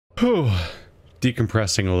Oh,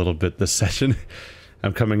 decompressing a little bit this session.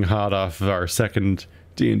 I'm coming hot off of our second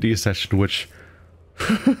D&D session, which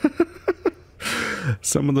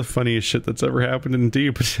some of the funniest shit that's ever happened in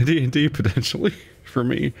D&D potentially for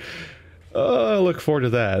me. I look forward to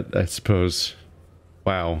that, I suppose.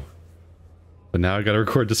 Wow. But now I gotta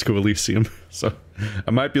record Disco Elysium, so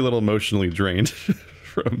I might be a little emotionally drained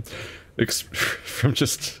from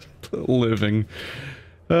just living.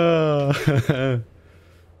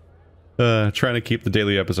 Trying to keep the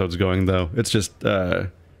daily episodes going, though. It's just, I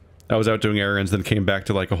was out doing errands, then came back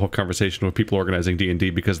to like a whole conversation with people organizing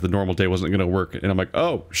D&D because the normal day wasn't gonna work, and I'm like,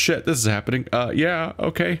 oh shit, this is happening. Yeah,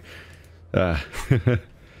 okay. That's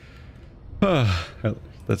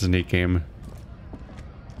a neat game.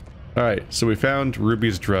 Alright, so we found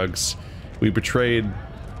Ruby's drugs. We betrayed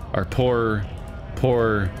our poor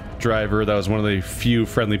driver. That was one of the few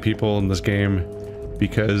friendly people in this game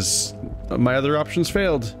because my other options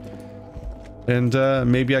failed. And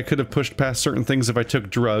maybe I could have pushed past certain things if I took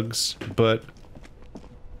drugs, but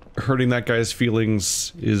hurting that guy's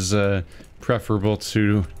feelings is preferable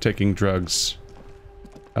to taking drugs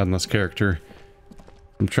on this character.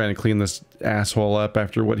 I'm trying to clean this asshole up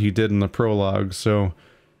after what he did in the prologue, so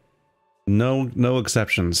no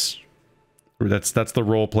exceptions. That's the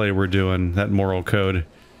role play we're doing, that moral code.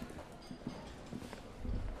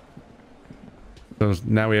 So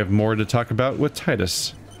now we have more to talk about with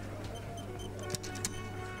Titus.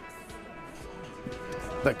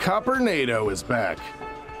 The Coppernado is back.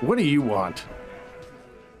 What do you want?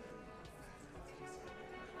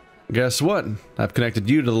 Guess what? I've connected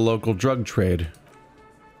you to the local drug trade.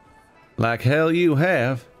 Like hell you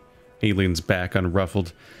have. He leans back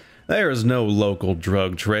unruffled. There is no local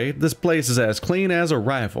drug trade. This place is as clean as a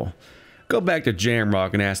rifle. Go back to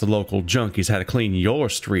Jamrock and ask the local junkies how to clean your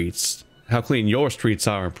streets. How clean your streets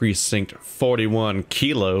are in Precinct 41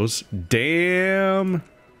 kilos. Damn.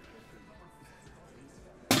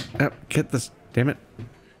 Oh, get this. Damn it.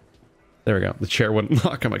 There we go. The chair wouldn't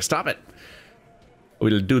lock. I'm like, stop it.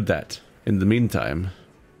 We'll do that. In the meantime,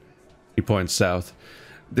 he points south.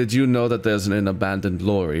 Did you know that there's an abandoned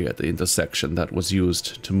lorry at the intersection that was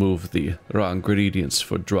used to move the raw ingredients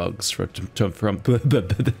for drugs from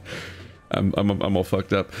I'm all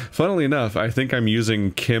fucked up. Funnily enough, I think I'm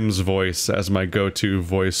using Kim's voice as my go-to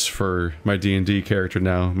voice for my D&D character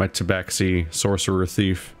now, my Tabaxi sorcerer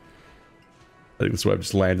thief. I think that's what I've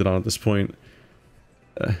just landed on at this point.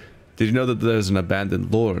 Did you know that there's an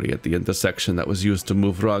abandoned lorry at the intersection that was used to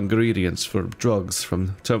move raw ingredients for drugs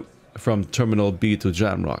from Terminal B to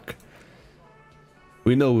Jamrock?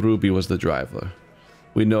 We know Ruby was the driver.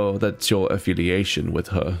 We know that's your affiliation with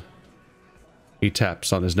her. He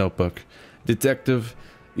taps on his notebook. Detective,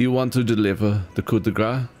 you want to deliver the coup de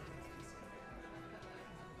grace?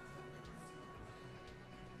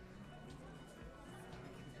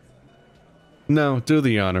 No, do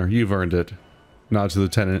the honor. You've earned it. Nods to the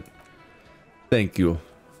lieutenant. Thank you.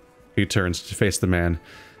 He turns to face the man.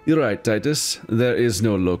 You're right, Titus. There is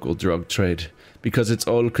no local drug trade, because it's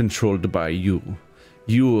all controlled by you.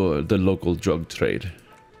 You're the local drug trade.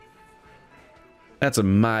 That's a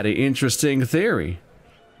mighty interesting theory.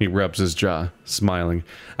 He rubs his jaw, smiling.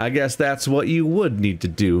 I guess that's what you would need to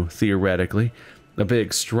do, theoretically. A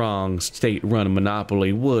big, strong, state-run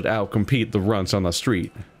monopoly would outcompete the runts on the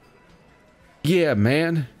street. Yeah,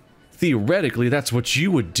 man. Theoretically, that's what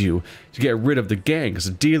you would do to get rid of the gangs,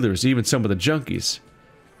 the dealers, even some of the junkies.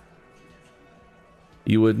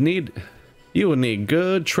 You would need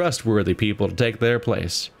good, trustworthy people to take their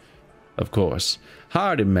place. Of course.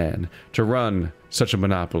 Hardy men to run such a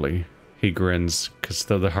monopoly. He grins, because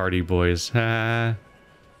they're the Hardy Boys. Ha!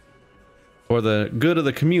 For the good of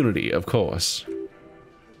the community, of course.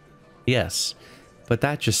 Yes, but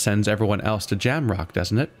that just sends everyone else to Jamrock,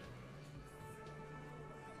 doesn't it?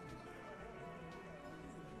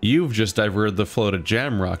 You've just diverted the flow to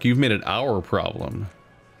Jamrock. You've made it our problem.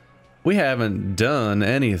 We haven't done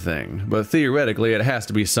anything, but theoretically it has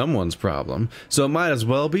to be someone's problem, so it might as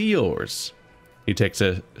well be yours. He takes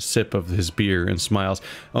a sip of his beer and smiles.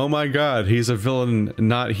 Oh my god, he's a villain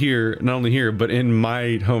not only here, but in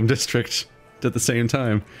my home district at the same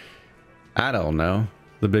time. I don't know,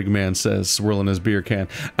 the big man says, swirling his beer can.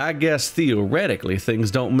 I guess theoretically things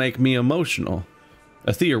don't make me emotional.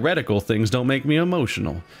 Theoretical things don't make me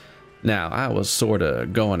emotional. Now, I was sorta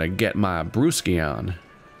going to get my brewski on.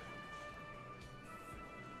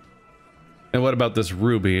 And what about this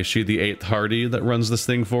Ruby? Is she the 8th Hardy that runs this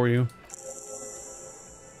thing for you?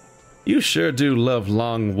 You sure do love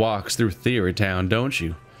long walks through Theory Town, don't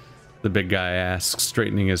you? The big guy asks,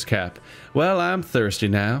 straightening his cap. Well, I'm thirsty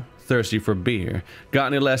now. Thirsty for beer. Got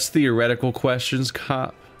any less theoretical questions,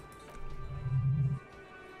 cop?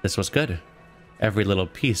 This was good. Every little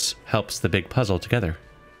piece helps the big puzzle together.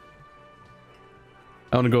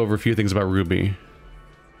 I want to go over a few things about Ruby.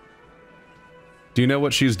 Do you know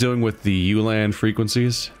what she's doing with the ULAN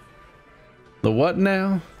frequencies? The what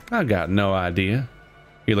now? I got no idea.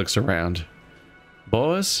 He looks around.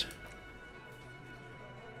 Boys?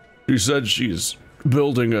 She said she's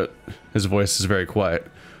building a... His voice is very quiet.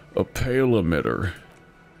 A pale emitter.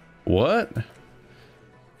 What?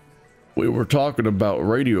 We were talking about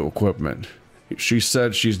radio equipment. She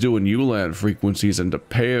said she's doing ULAN frequencies into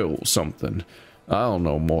pale something. I don't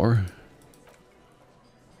know more.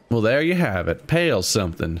 Well, there you have it. Pale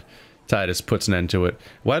something. Titus puts an end to it.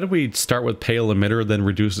 Why did we start with pale emitter, then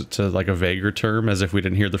reduce it to like a vaguer term, as if we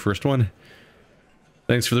didn't hear the first one?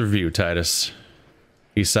 Thanks for the review, Titus.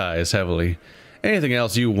 He sighs heavily. Anything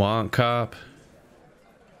else you want, cop?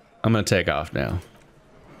 I'm gonna take off now.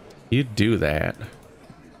 You do that.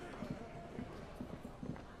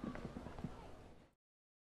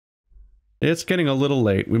 It's getting a little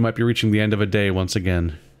late. We might be reaching the end of a day once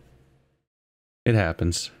again. It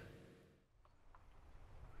happens.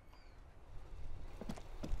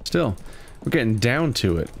 Still, we're getting down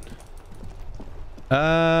to it.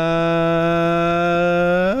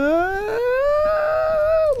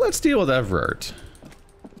 Let's deal with Everart.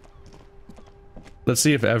 Let's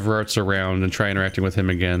see if Everart's around and try interacting with him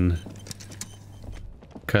again.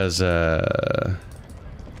 Cause,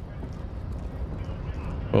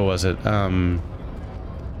 what was it?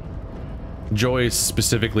 Joyce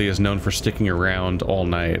specifically is known for sticking around all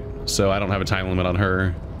night, so I don't have a time limit on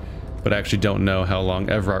her. But I actually don't know how long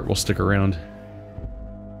Everart will stick around.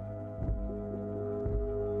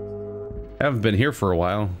 I haven't been here for a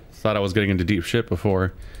while. Thought I was getting into deep shit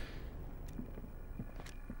before.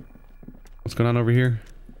 What's going on over here?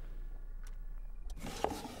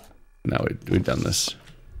 No, we've done this.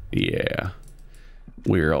 Yeah.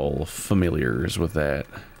 We're all familiars with that.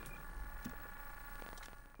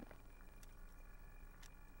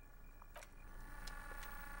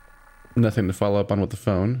 Nothing to follow up on with the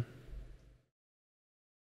phone.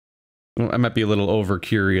 Well, I might be a little over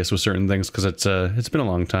curious with certain things because it's been a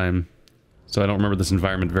long time, so I don't remember this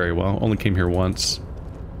environment very well. Only came here once.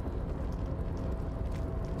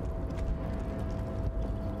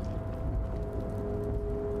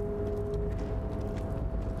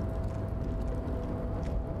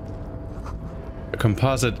 A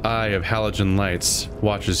composite eye of halogen lights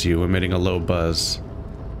watches you, emitting a low buzz.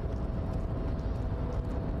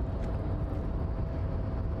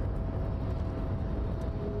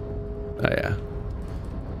 Oh yeah.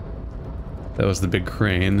 That was the big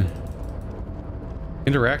crane.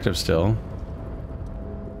 Interactive still.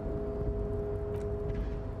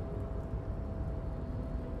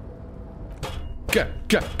 Gah.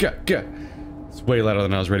 It's way louder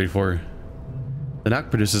than I was ready for. The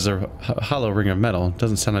knock produces a hollow ring of metal.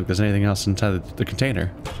 Doesn't sound like there's anything else inside the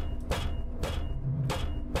container.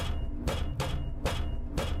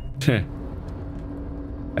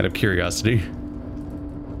 Out of curiosity.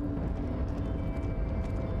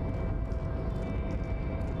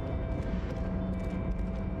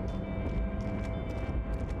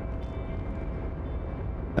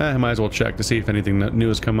 I might as well check to see if anything new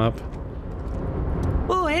has come up.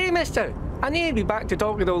 Oh, hey, mister. I need to be back to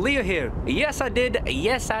talking to Leah here. Yes, I did.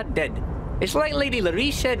 Yes, I did. It's like Lady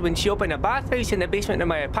Larice said when she opened a bathhouse in the basement of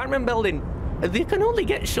my apartment building. They can only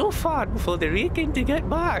get so far before they're aching to get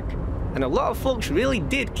back. And a lot of folks really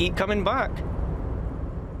did keep coming back.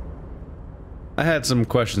 I had some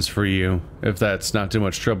questions for you, if that's not too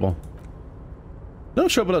much trouble. No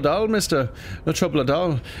trouble at all, mister. No trouble at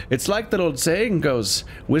all. It's like that old saying goes,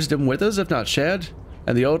 wisdom withers if not shared.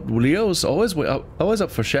 And the old Leo's always up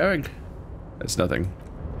for sharing. That's nothing.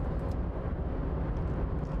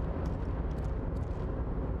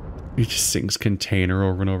 He just sings container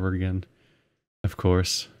over and over again. Of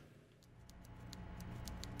course.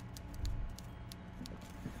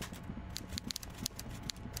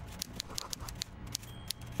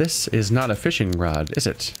 This is not a fishing rod, is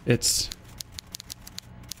it? It's...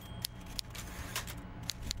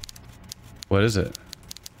 What is it?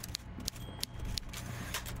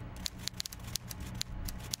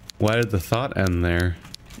 Why did the thought end there?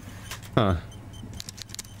 Huh.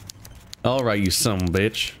 Alright, you son of a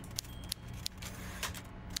bitch.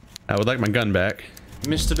 I would like my gun back.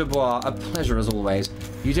 Mr. Dubois, a pleasure as always.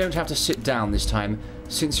 You don't have to sit down this time,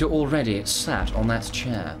 since you're already sat on that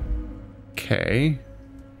chair. Okay.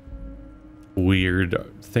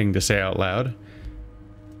 Weird thing to say out loud.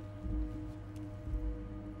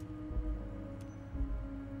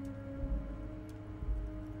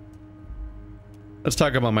 Let's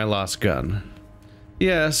talk about my lost gun.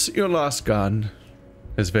 Yes, your lost gun.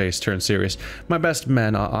 His face turned serious. My best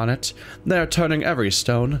men are on it. They're turning every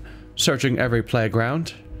stone, searching every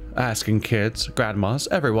playground, asking kids, grandmas,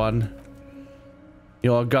 everyone.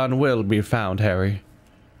 Your gun will be found, Harry.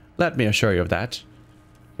 Let me assure you of that.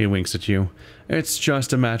 He winks at you. It's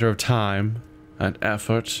just a matter of time and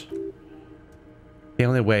effort. The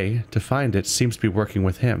only way to find it seems to be working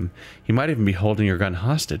with him. He might even be holding your gun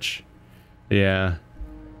hostage. Yeah.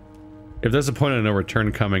 If there's a point of no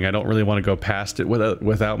return coming, I don't really want to go past it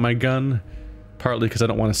without my gun. Partly because I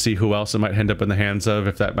don't want to see who else it might end up in the hands of,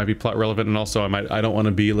 if that might be plot relevant, and also I don't want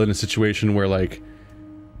to be in a situation where, like,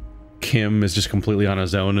 Kim is just completely on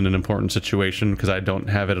his own in an important situation because I don't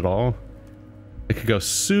have it at all. It could go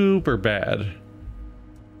super bad.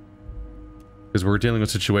 Because we're dealing with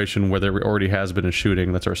a situation where there already has been a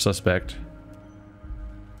shooting. That's our suspect.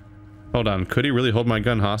 Hold on, could he really hold my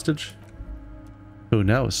gun hostage? Who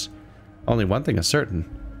knows? Only one thing is certain.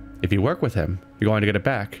 If you work with him, you're going to get it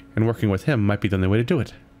back, and working with him might be the only way to do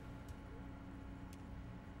it.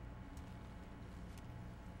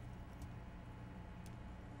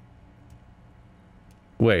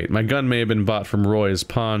 Wait, my gun may have been bought from Roy's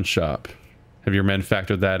pawn shop. Have your men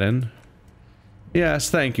factored that in?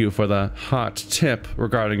 Yes, thank you for the hot tip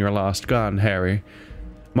regarding your lost gun, Harry.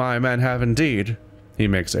 My men have indeed, he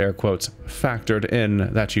makes air quotes, factored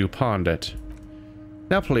in that you pawned it.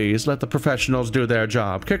 Now please, let the professionals do their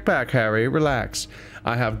job. Kick back, Harry, relax.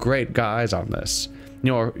 I have great guys on this.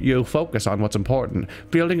 You focus on what's important,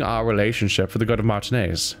 building our relationship for the good of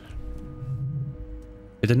Martinez.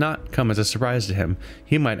 It did not come as a surprise to him.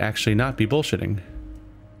 He might actually not be bullshitting.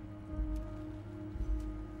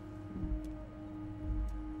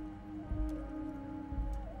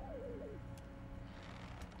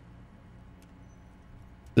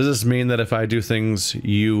 Does this mean that if I do things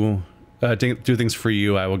do things for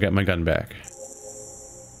you, I will get my gun back?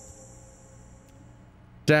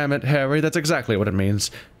 Damn it, Harry, that's exactly what it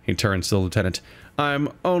means. He turns to the lieutenant. I'm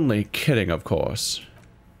only kidding, of course.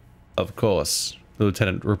 Of course, the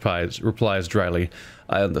lieutenant replies dryly.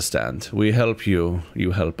 I understand. We help you,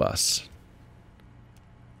 you help us.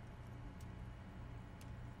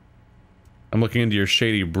 I'm looking into your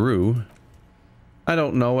shady brew. I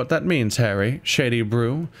don't know what that means, Harry. Shady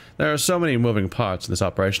brew. There are so many moving parts in this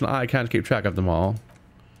operation, I can't keep track of them all.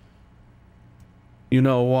 You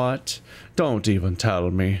know what? Don't even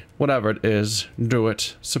tell me. Whatever it is, do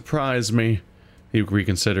it. Surprise me. He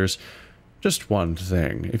reconsiders. Just one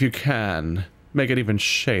thing. If you can, make it even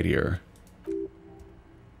shadier.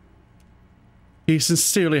 He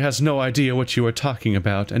sincerely has no idea what you are talking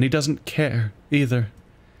about, and he doesn't care, either.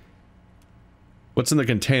 What's in the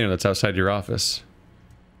container that's outside your office?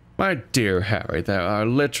 My dear Harry, there are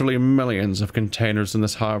literally millions of containers in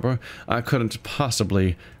this harbor. I couldn't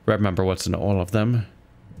possibly remember what's in all of them.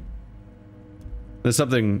 There's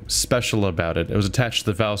something special about it. It was attached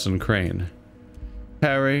to the Valson crane.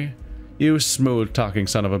 Harry, you smooth-talking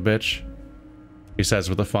son of a bitch, he says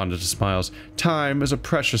with the fondest of smiles. Time is a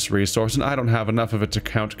precious resource, and I don't have enough of it to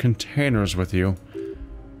count containers with you.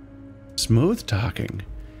 Smooth-talking?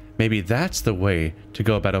 Maybe that's the way to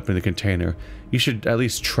go about opening the container. You should at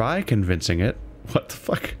least try convincing it. What the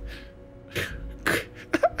fuck?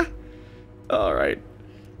 Alright.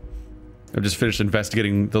 I've just finished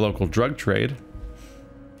investigating the local drug trade.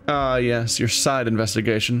 Ah, yes, your side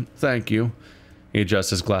investigation. Thank you. He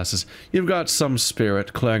adjusts his glasses. You've got some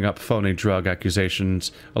spirit clearing up phony drug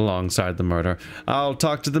accusations alongside the murder. I'll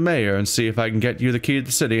talk to the mayor and see if I can get you the key to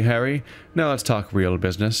the city, Harry. Now let's talk real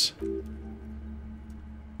business.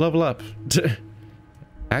 Level up.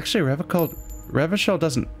 Actually, Revachol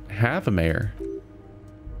doesn't have a mayor.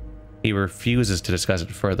 He refuses to discuss it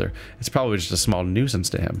further. It's probably just a small nuisance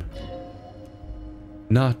to him.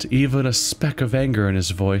 Not even a speck of anger in his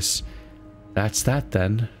voice. That's that,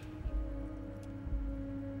 then.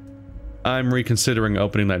 I'm reconsidering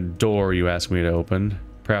opening that door you asked me to open.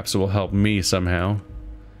 Perhaps it will help me somehow.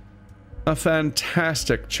 A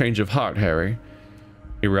fantastic change of heart, Harry.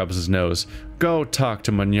 He rubs his nose. Go talk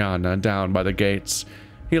to Manana down by the gates.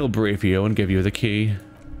 He'll brief you and give you the key.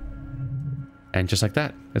 And just like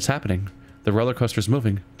that, it's happening. The roller coaster's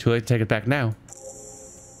moving. Too late to take it back now.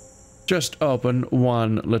 Just open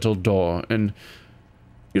one little door, and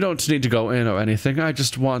you don't need to go in or anything. I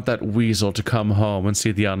just want that weasel to come home and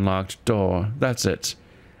see the unlocked door. That's it.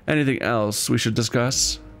 Anything else we should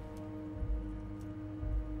discuss?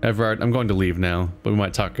 Everard, I'm going to leave now, but we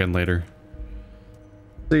might talk again later.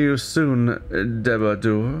 See you soon,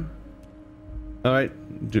 Debadur. Alright,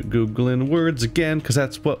 Googling words again, because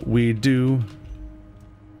that's what we do.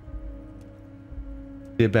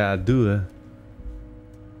 Debadur.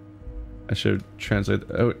 I should translate.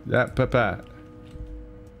 Oh, that papa.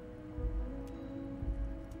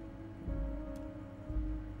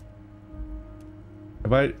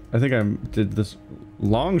 I think I did this.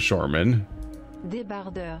 Longshoreman.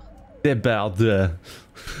 Débardeur. Débardeur.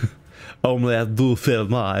 Omelette du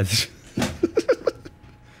fromage.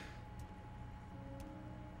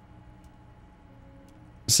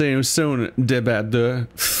 See you soon, débardeur.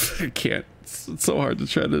 I can't. It's so hard to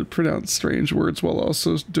try to pronounce strange words while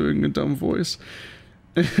also doing a dumb voice.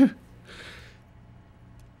 The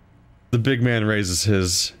big man raises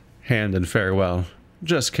his hand in farewell.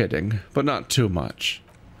 Just kidding, but not too much.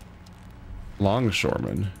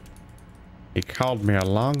 Longshoreman. He called me a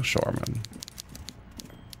longshoreman.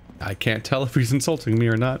 I can't tell if he's insulting me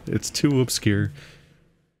or not. It's too obscure.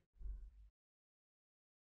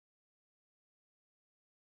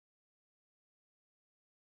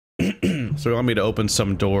 So you want me to open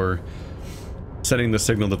some door, sending the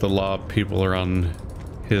signal that the law people are on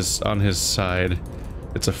his side.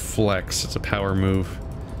 It's a flex. It's a power move,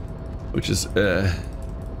 which is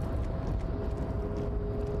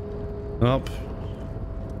Up.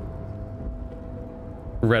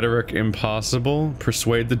 Rhetoric impossible.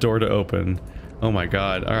 Persuade the door to open. Oh my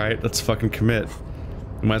god. Alright, let's fucking commit.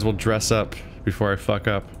 We might as well dress up before I fuck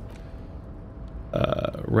up.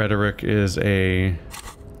 Rhetoric is a...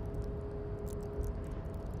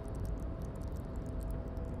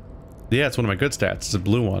 Yeah, it's one of my good stats. It's a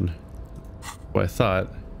blue one. What I thought.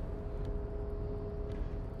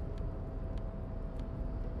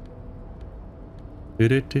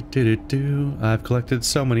 I've collected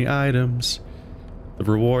so many items. The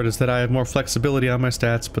reward is that I have more flexibility on my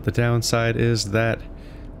stats, but the downside is that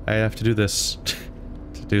I have to do this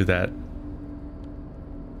to do that.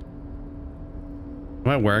 Am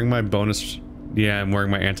I wearing my bonus? Yeah, I'm wearing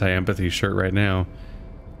my anti-empathy shirt right now.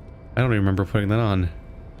 I don't even remember putting that on.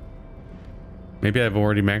 Maybe I've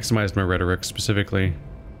already maximized my rhetoric specifically.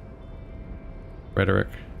 Rhetoric.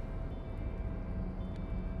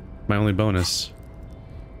 My only bonus.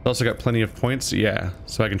 Also got plenty of points, yeah,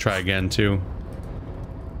 so I can try again too.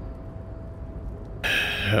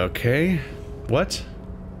 Okay, what?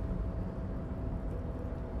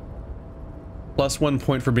 +1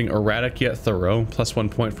 point for being erratic yet thorough, +1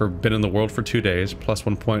 point for been in the world for 2 days,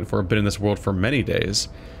 +1 point for been in this world for many days,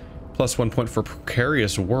 +1 point for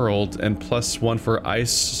precarious world, and +1 for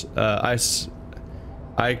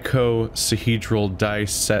icosahedral die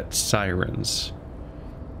set sirens.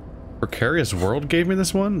 Precarious world gave me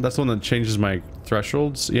this one? That's the one that changes my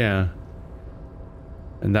thresholds? Yeah.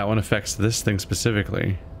 And that one affects this thing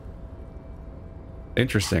specifically.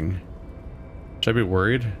 Interesting. Should I be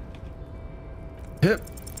worried? Hip.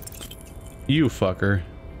 You fucker.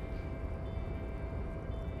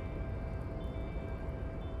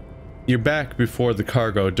 You're back before the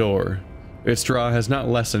cargo door. Its draw has not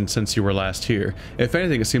lessened since you were last here. If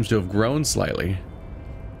anything, it seems to have grown slightly.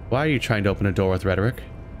 Why are you trying to open a door with rhetoric?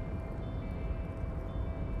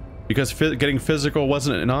 Because getting physical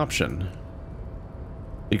wasn't an option.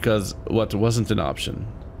 Because what wasn't an option?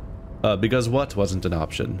 Because what wasn't an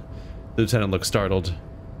option? The lieutenant looked startled.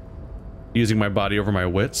 Using my body over my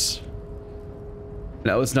wits?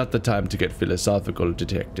 Now is not the time to get philosophical,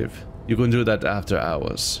 detective. You can do that after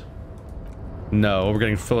hours. No, we're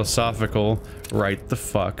getting philosophical right the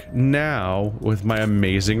fuck now with my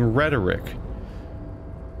amazing rhetoric.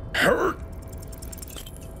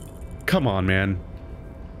 Come on, man.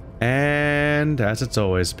 And as it's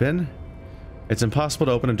always been, it's impossible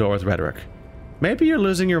to open a door with rhetoric. Maybe you're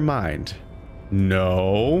losing your mind.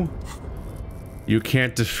 No. You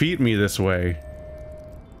can't defeat me this way.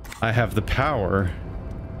 I have the power.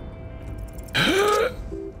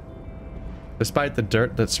 Despite the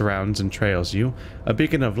dirt that surrounds and trails you, a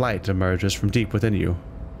beacon of light emerges from deep within you.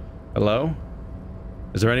 Hello?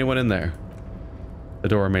 Is there anyone in there? The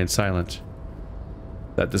door remains silent.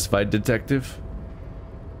 That this fight, detective?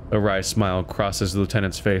 A wry smile crosses the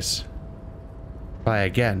lieutenant's face. Try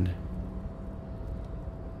again.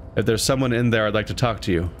 If there's someone in there, I'd like to talk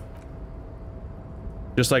to you.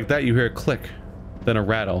 Just like that, you hear a click, then a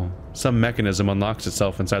rattle. Some mechanism unlocks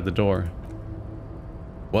itself inside the door.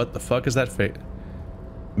 What the fuck is that fate?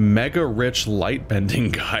 Mega rich light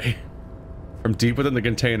bending guy. From deep within the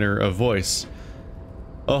container, a voice.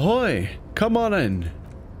 Ahoy! Come on in!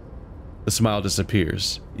 The smile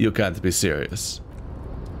disappears. You can't be serious.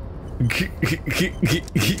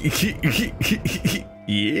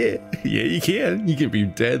 Yeah, you can. You can be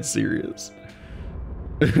dead serious.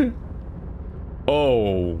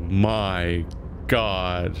 Oh my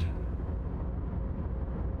god.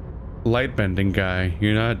 Light bending guy,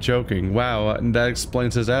 you're not joking. Wow, that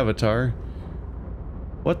explains his avatar.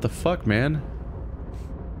 What the fuck, man?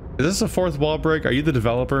 Is this a fourth wall break? Are you the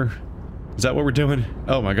developer? Is that what we're doing?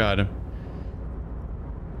 Oh my god.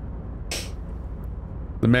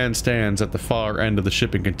 The man stands at the far end of the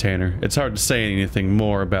shipping container. It's hard to say anything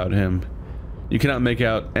more about him. You cannot make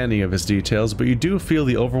out any of his details, but you do feel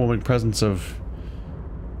the overwhelming presence of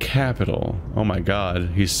capital. Oh my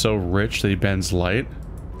god, he's so rich that he bends light.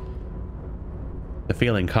 The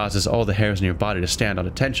feeling causes all the hairs in your body to stand on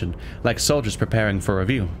attention, like soldiers preparing for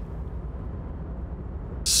review.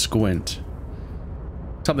 Squint.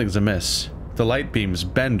 Something's amiss. The light beams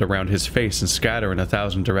bend around his face and scatter in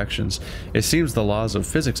 1,000 directions. It seems the laws of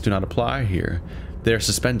physics do not apply here. They are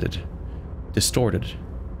suspended, distorted,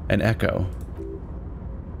 and echo.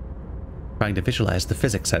 Trying to visualize the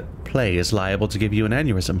physics at play is liable to give you an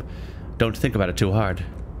aneurysm. Don't think about it too hard.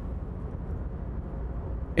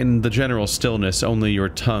 In the general stillness, only your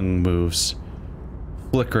tongue moves,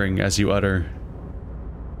 flickering as you utter,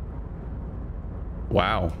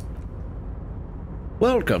 "Wow."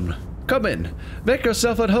 "Welcome. Come in. Make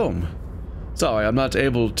yourself at home. Sorry, I'm not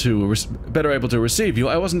better able to receive you.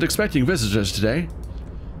 I wasn't expecting visitors today."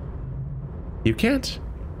 You can't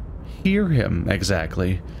hear him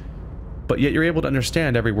exactly, but yet you're able to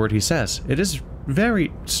understand every word he says. It is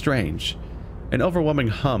very strange. An overwhelming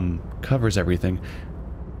hum covers everything.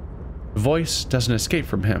 Voice doesn't escape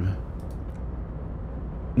from him.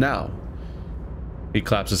 "Now," he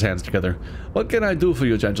claps his hands together, "what can I do for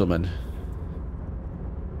you, gentlemen?"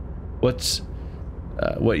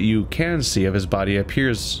 What you can see of his body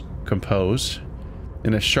appears composed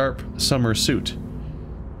in a sharp summer suit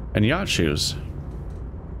and yacht shoes.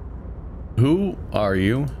 "Who are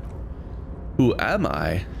you?" "Who am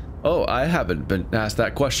I? Oh, I haven't been asked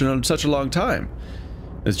that question in such a long time."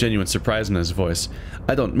 There's genuine surprise in his voice.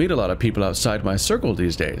 "I don't meet a lot of people outside my circle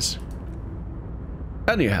these days."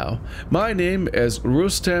 "Anyhow, my name is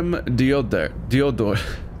Rustem Diodore.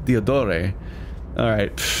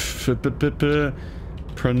 Alright.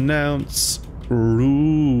 Pronounce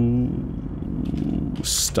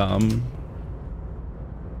Rustam.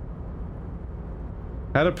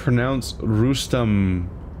 How to pronounce Rustam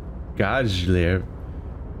Gajler?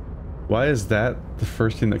 Why is that the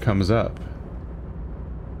first thing that comes up?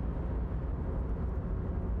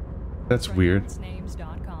 That's weird.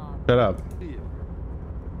 Shut up.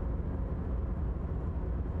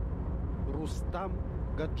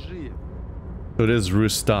 So it is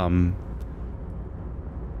Rustam.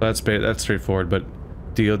 That's straightforward, but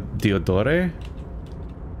Diodore?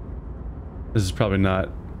 This is probably not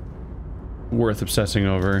worth obsessing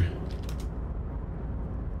over.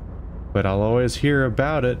 But I'll always hear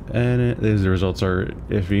about it, and the results are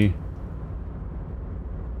iffy.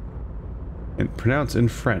 And pronounce in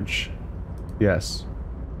French. Yes.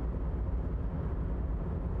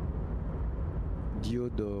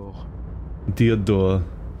 Diodore.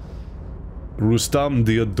 Rustam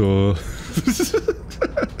Diodore.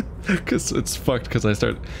 Because it's fucked, because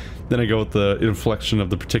then I go with the inflection of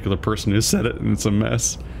the particular person who said it, and it's a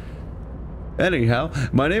mess. "Anyhow,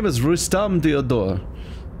 my name is Rustam Diodore,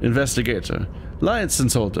 investigator,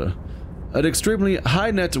 license holder, an extremely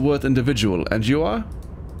high net worth individual, and you are?"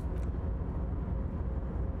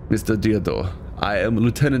 "Mr. Diodore, I am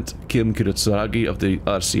Lieutenant Kim Kirutsuragi of the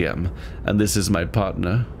RCM, and this is my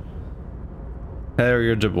partner,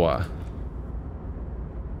 Harrier Dubois."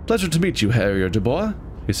 "Pleasure to meet you, Harrier Dubois,"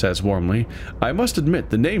 he says warmly. "I must admit,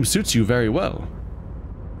 the name suits you very well."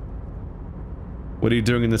 "What are you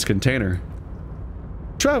doing in this container?"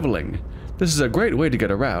 "Traveling. This is a great way to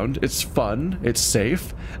get around. It's fun, it's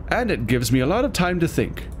safe, and it gives me a lot of time to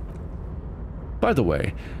think. By the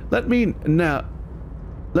way, let me now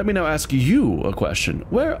ask you a question.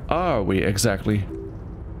 Where are we exactly?"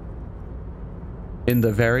 In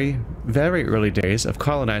the very, very early days of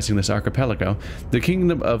colonizing this archipelago, the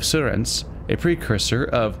kingdom of Surens, a precursor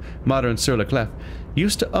of modern Sur-le-Clef,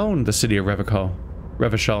 used to own the city of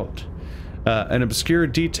Revachalt. An obscure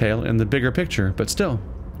detail in the bigger picture, but still,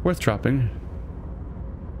 worth dropping.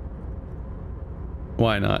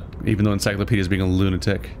 Why not? Even though Encyclopedia is being a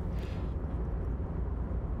lunatic.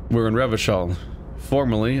 We're in Revachal,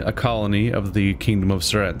 formerly a colony of the kingdom of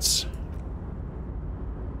Surens.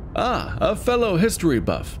 "Ah, a fellow history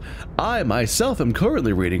buff. I myself am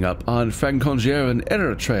currently reading up on Francongier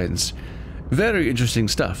era trains. Very interesting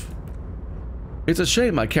stuff. It's a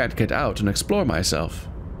shame I can't get out and explore myself.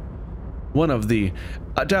 One of the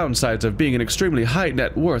downsides of being an extremely high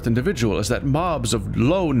net worth individual is that mobs of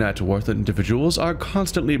low net worth individuals are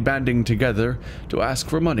constantly banding together to ask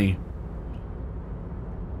for money."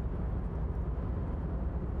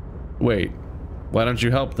 Wait, why don't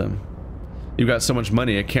you help them? You've got so much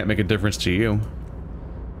money it can't make a difference to you.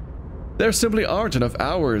 "There simply aren't enough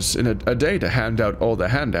hours in a day to hand out all the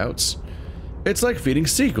handouts. It's like feeding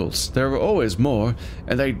seagulls. There are always more,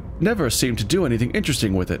 and they never seem to do anything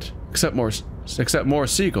interesting with it, except more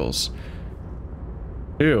seagulls.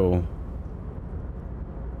 Ew.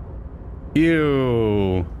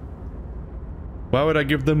 Ew. Why would I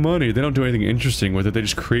give them money? They don't do anything interesting with it. They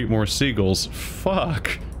just create more seagulls.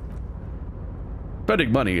 Fuck.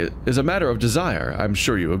 Spending money is a matter of desire. I'm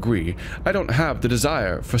sure you agree. I don't have the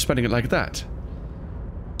desire for spending it like that.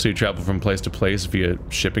 So you travel from place to place via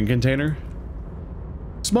shipping container?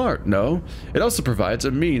 Smart, no? It also provides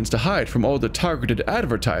a means to hide from all the targeted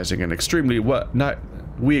advertising and extremely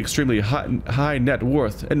high net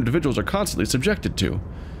worth individuals are constantly subjected to.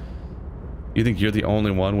 You think you're the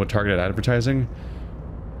only one with targeted advertising?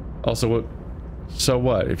 Also, what? So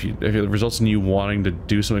what? If it results in you wanting to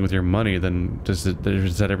do something with your money, then is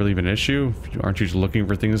that ever even an issue? Aren't you just looking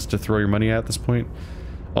for things to throw your money at this point?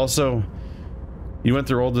 Also, you went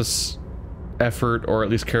through all this effort, or at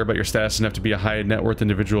least care about your status enough to be a high net worth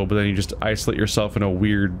individual, but then you just isolate yourself in a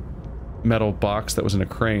weird metal box that was in a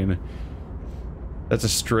crane. That's a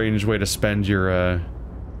strange way to spend your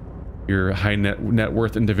high net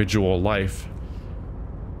worth individual life.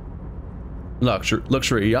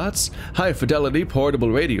 Luxury yachts, high fidelity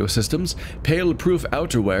portable radio systems, pale-proof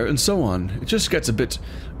outerwear, and so on. It just gets a bit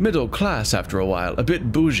middle class after a while, a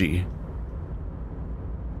bit bougie.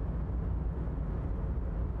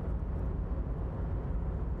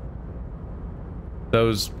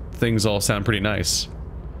 Those things all sound pretty nice.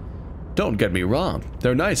 Don't get me wrong,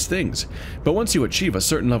 they're nice things, but once you achieve a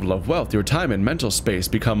certain level of wealth, your time and mental space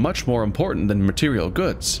become much more important than material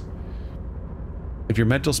goods. If your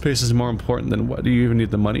mental space is more important, then what do you even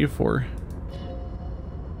need the money for?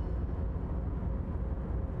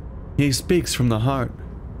 He speaks from the heart.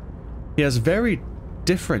 He has very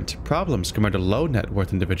different problems compared to low net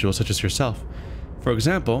worth individuals such as yourself. For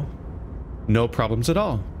example, no problems at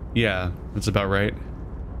all. Yeah, that's about right.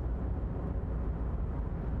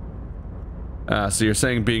 So you're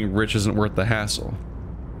saying being rich isn't worth the hassle?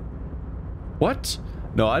 What?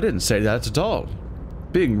 No, I didn't say that at all.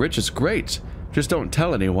 Being rich is great. Just don't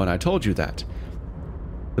tell anyone I told you that.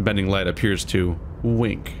 The bending light appears to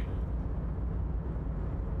wink.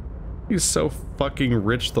 He's so fucking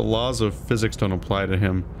rich, the laws of physics don't apply to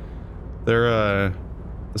him.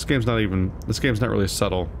 This game's not really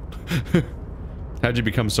subtle. How'd you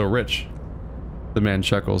become so rich? The man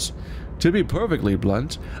chuckles. To be perfectly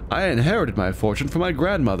blunt, I inherited my fortune from my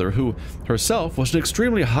grandmother, who herself was an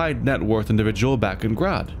extremely high net worth individual back in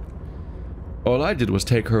Grad. All I did was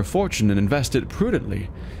take her fortune and invest it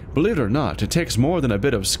prudently. Believe it or not, it takes more than a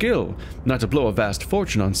bit of skill not to blow a vast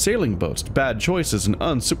fortune on sailing boats, bad choices, and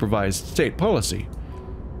unsupervised state policy.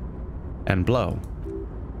 And blow.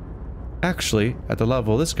 Actually, at the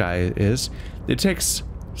level this guy is, it takes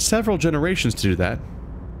several generations to do that.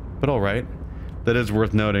 But alright. That is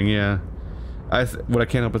worth noting, yeah. What I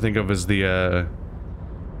can't help but think of is the,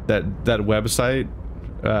 that website,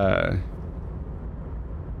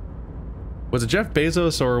 was it Jeff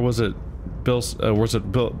Bezos or was it Bill,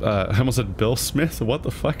 I almost said Bill Smith? What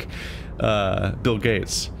the fuck? Bill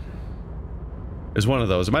Gates. Is one of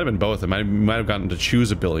those. It might have been both. It might have gotten to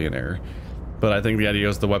choose a billionaire. But I think the idea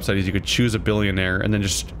of the website is you could choose a billionaire and then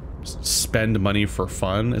just spend money for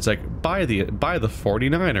fun. It's like buy the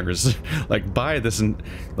 49ers, like buy this, and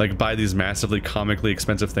like buy these massively comically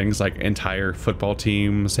expensive things like entire football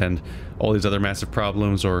teams and all these other massive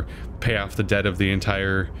problems, or pay off the debt of the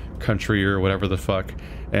entire country or whatever the fuck.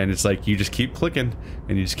 And it's like you just keep clicking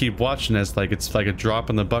and you just keep watching as like it's like a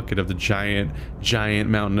drop in the bucket of the giant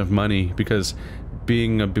mountain of money, because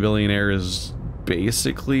being a billionaire is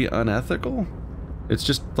basically unethical. It's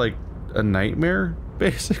just like a nightmare,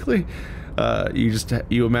 basically.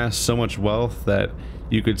 You amass so much wealth that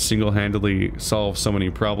you could single-handedly solve so many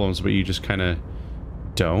problems, but you just kind of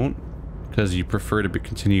don't, because you prefer to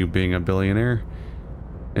continue being a billionaire.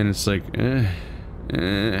 And it's like,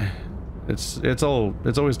 it's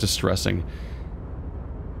always distressing.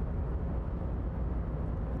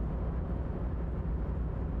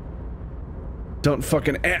 Don't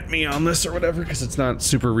fucking at me on this or whatever, because it's not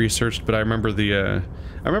super researched, but I remember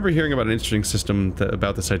I remember hearing about an interesting system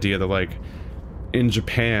about this idea that, like, in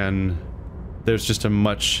Japan, there's just a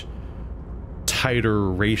much tighter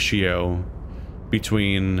ratio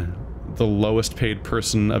between the lowest paid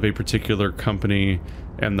person of a particular company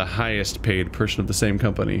and the highest paid person of the same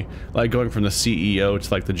company. Like, going from the CEO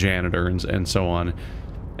to, like, the janitor and so on.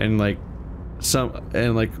 And, like, it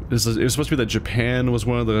was supposed to be that Japan was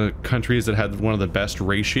one of the countries that had one of the best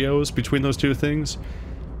ratios between those two things,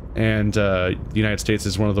 and the United States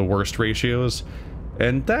is one of the worst ratios.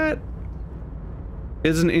 And that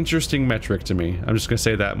is an interesting metric to me. I'm just gonna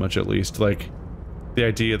say that much at least. Like, the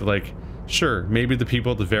idea that, like, sure, maybe the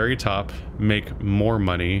people at the very top make more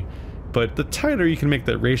money, but the tighter you can make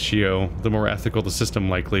that ratio, the more ethical the system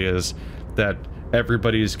likely is, that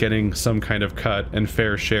everybody's getting some kind of cut and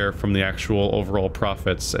fair share from the actual overall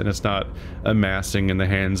profits, and it's not amassing in the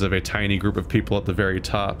hands of a tiny group of people at the very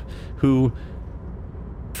top who,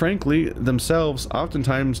 frankly, themselves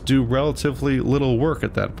oftentimes do relatively little work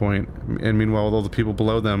at that point. And meanwhile, all the people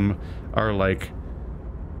below them are like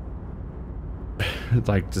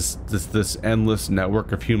this endless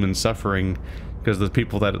network of human suffering, because the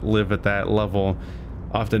people that live at that level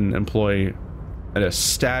often employ a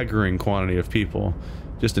staggering quantity of people.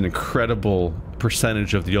 Just an incredible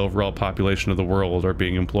percentage of the overall population of the world are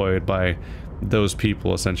being employed by those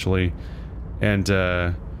people, essentially. And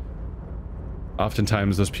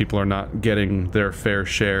oftentimes those people are not getting their fair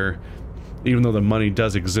share, even though the money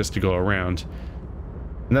does exist to go around.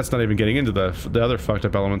 And that's not even getting into the other fucked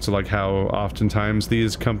up elements of, like, how oftentimes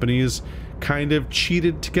these companies kind of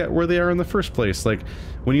cheated to get where they are in the first place. Like,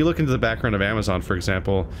 when you look into the background of Amazon, for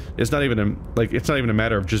example, it's not even a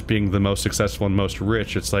matter of just being the most successful and most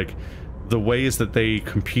rich. It's like the ways that they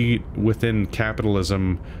compete within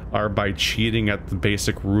capitalism are by cheating at the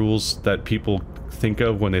basic rules that people think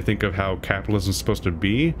of when they think of how capitalism is supposed to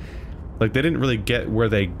be. Like, they didn't really get where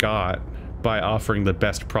they got by offering the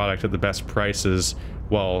best product at the best prices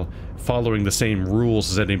while following the same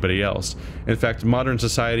rules as anybody else. In fact, modern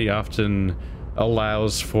society often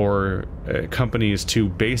allows for companies to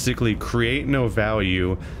basically create no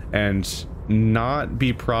value and not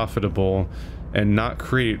be profitable and not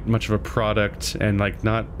create much of a product, and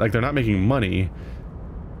they're not making money.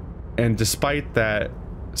 And despite that,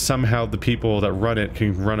 somehow the people that run it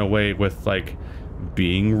can run away with, like,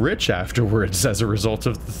 being rich afterwards as a result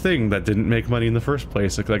of the thing that didn't make money in the first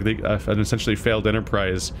place. Like an essentially failed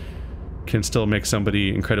enterprise can still make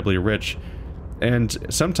somebody incredibly rich.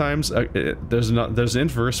 And sometimes there's an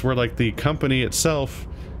inverse where, like, the company itself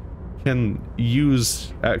can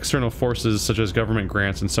use external forces such as government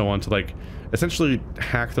grants and so on to, like, essentially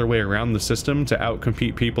hack their way around the system to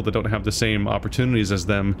outcompete people that don't have the same opportunities as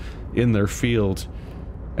them in their field.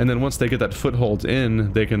 And then once they get that foothold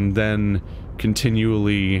in, they can then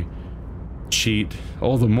continually cheat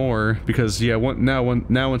all the more, because yeah, now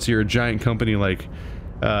once you're a giant company like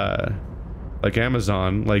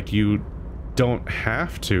Amazon, like, you don't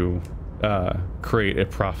have to create a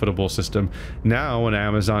profitable system. Now when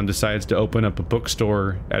Amazon decides to open up a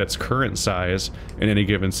bookstore at its current size in any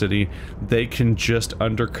given city, they can just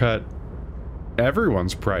undercut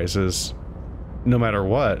everyone's prices no matter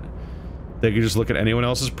what. They can just look at anyone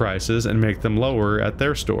else's prices and make them lower at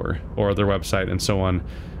their store or their website and so on.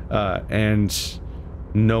 And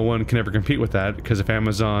no one can ever compete with that, because if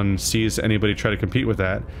Amazon sees anybody try to compete with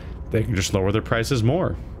that, they can just lower their prices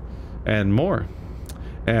more and more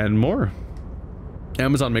and more.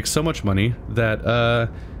 Amazon makes so much money that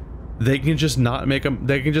they can just not make a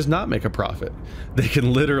profit. They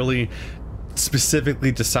can literally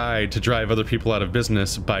specifically decide to drive other people out of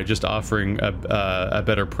business by just offering a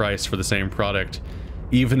better price for the same product,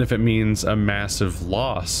 even if it means a massive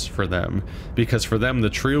loss for them, because for them the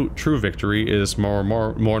true victory is more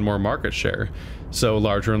and more market share. So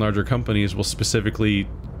larger and larger companies will specifically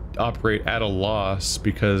operate at a loss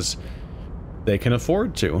because they can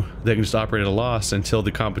afford to. They can just operate at a loss until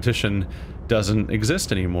the competition doesn't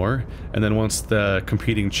exist anymore, and then once the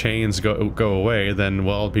competing chains go away, then,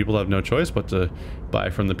 well, people have no choice but to buy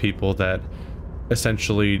from the people that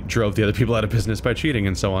essentially drove the other people out of business by cheating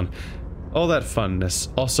and so on. All that funness.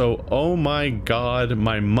 Also, oh my god,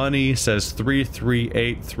 my money says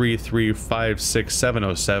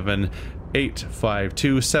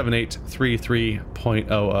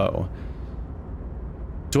 33833567078527833.00.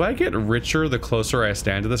 Do I get richer the closer I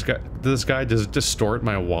stand to this guy? Does it distort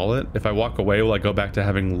my wallet? If I walk away, will I go back to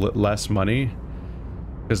having less money?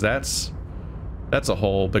 Because that's a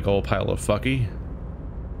whole big old pile of fucky.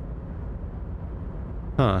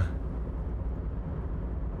 Huh.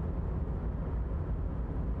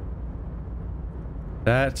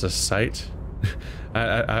 That's a sight.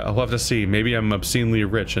 I'll have to see. Maybe I'm obscenely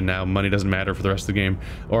rich and now money doesn't matter for the rest of the game,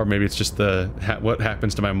 or maybe it's just what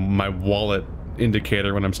happens to my wallet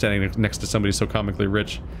indicator when I'm standing next to somebody so comically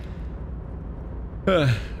rich.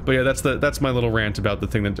 But yeah, that's my little rant about the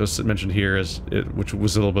thing that was mentioned here, which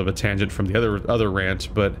was a little bit of a tangent from the other rant.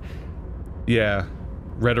 But yeah,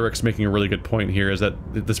 Rhetoric's making a really good point here, is that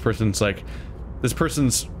this person's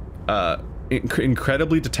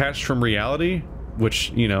incredibly detached from reality,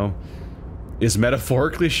 which, you know, is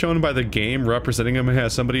metaphorically shown by the game representing him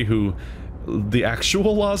as somebody who the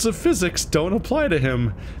actual laws of physics don't apply to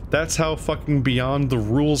him. That's how fucking beyond the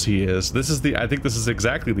rules he is. This is I think this is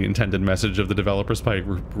exactly the intended message of the developers by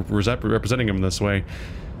representing him this way.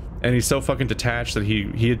 And he's so fucking detached that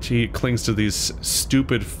he clings to these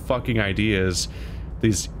stupid fucking ideas,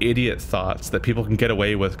 these idiot thoughts that people can get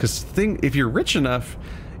away with. Because if you're rich enough,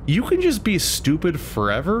 you can just be stupid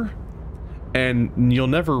forever, and you'll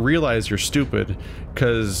never realize you're stupid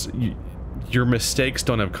because your mistakes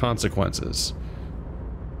don't have consequences.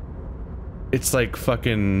 It's like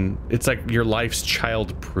fucking, it's like your life's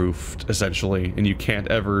child-proofed, essentially, and you can't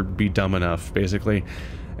ever be dumb enough, basically.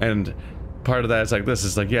 And part of that is like, this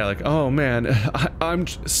is like, yeah, like, oh man, I'm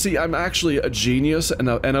actually a genius and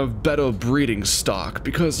a better breeding stock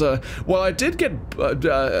because, well, I did get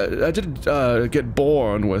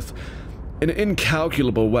born with an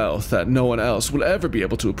incalculable wealth that no one else will ever be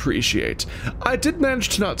able to appreciate. I did manage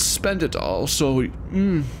to not spend it all, so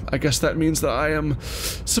I guess that means that I am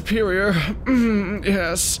superior.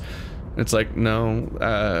 Yes. It's like,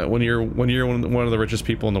 no, when you're one of the richest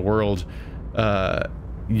people in the world,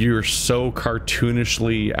 you're so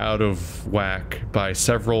cartoonishly out of whack by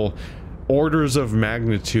several orders of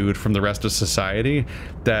magnitude from the rest of society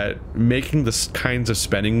that making the kinds of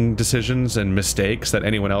spending decisions and mistakes that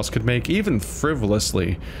anyone else could make, even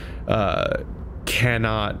frivolously,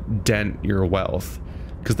 cannot dent your wealth,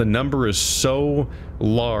 because the number is so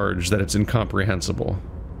large that it's incomprehensible.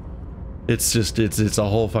 It's just, it's a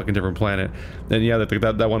whole fucking different planet. And yeah,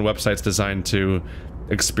 that one website's designed to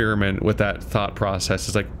experiment with that thought process.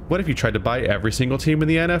 It's like, what if you tried to buy every single team in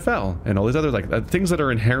the NFL and all these other like things that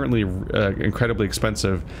are inherently incredibly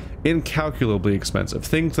expensive, incalculably expensive,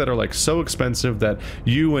 things that are like so expensive that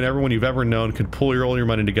you and everyone you've ever known could pull all your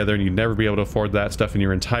money together and you'd never be able to afford that stuff in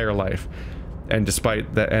your entire life. And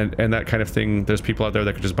despite that, and that kind of thing, there's people out there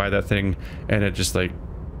that could just buy that thing and it just like,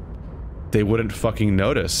 they wouldn't fucking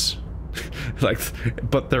notice. Like,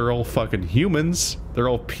 but they're all fucking humans, they're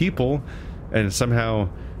all people, and somehow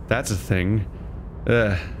that's a thing.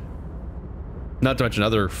 Not to mention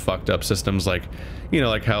other fucked up systems like, you know,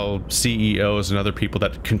 like how CEOs and other people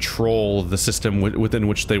that control the system within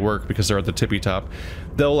which they work because they're at the tippy top,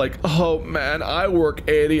 they'll like, oh man, I work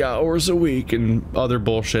 80 hours a week and other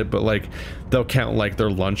bullshit, but like they'll count like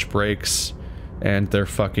their lunch breaks and their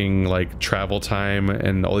fucking like travel time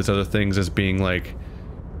and all these other things as being like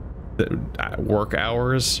work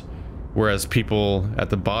hours, whereas people at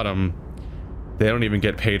the bottom, they don't even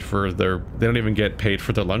get paid for their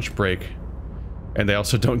lunch break, and they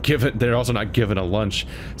also don't give it, they're also not given a lunch,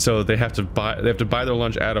 so they have to buy their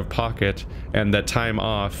lunch out of pocket, and that time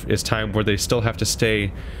off is time where they still have to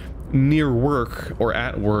stay near work or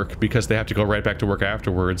at work because they have to go right back to work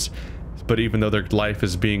afterwards. But even though their life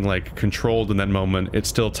is being like controlled in that moment, it's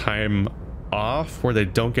still time off where they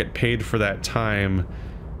don't get paid for that time,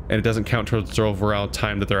 and it doesn't count towards their overall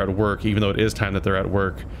time that they're at work, even though it is time that they're at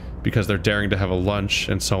work, because they're daring to have a lunch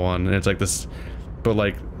and so on. And it's like this, but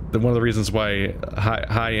like one of the reasons why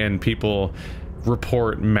high-end people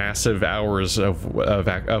report massive hours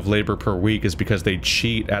of labor per week is because they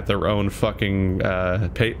cheat at their own fucking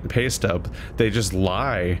pay stub. They just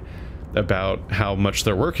lie about how much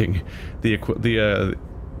they're working. The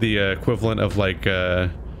equivalent of like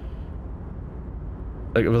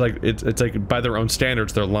it's like by their own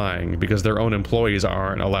standards they're lying, because their own employees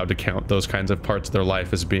aren't allowed to count those kinds of parts of their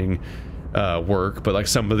life as being work. But like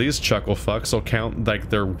some of these chuckle fucks will count like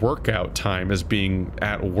their workout time as being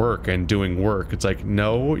at work and doing work. It's like,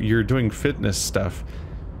 no, you're doing fitness stuff.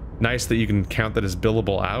 Nice that you can count that as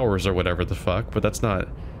billable hours or whatever the fuck, but that's not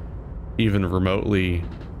even remotely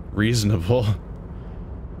reasonable.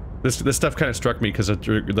 This stuff kind of struck me because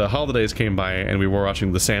the holidays came by and we were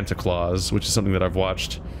watching The Santa Claus, which is something that I've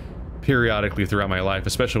watched periodically throughout my life,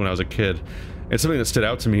 especially when I was a kid. And something that stood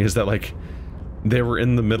out to me is that like they were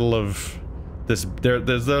in the middle of this,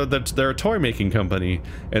 they're a toy making company,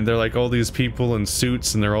 and they're like all these people in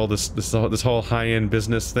suits, and they're all this whole high-end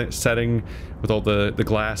business setting with all the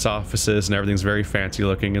glass offices and everything's very fancy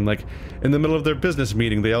looking, and like in the middle of their business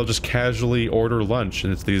meeting they all just casually order lunch,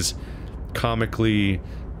 and it's these comically,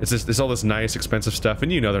 it's all this nice expensive stuff,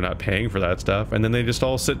 and you know they're not paying for that stuff, and then they just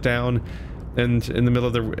all sit down and in the middle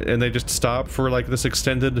of and they just stop for like this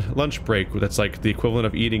extended lunch break that's like the equivalent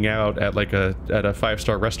of eating out at like a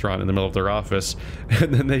 5-star restaurant in the middle of their office,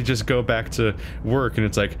 and then they just go back to work, and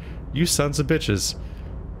it's like, you sons of bitches.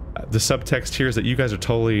 The subtext here is that you guys are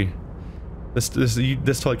totally this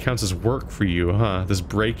totally counts as work for you, huh? This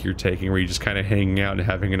break you're taking where you're just kind of hanging out and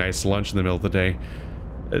having a nice lunch in the middle of the day.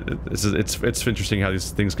 It's interesting how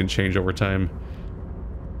these things can change over time.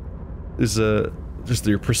 There's just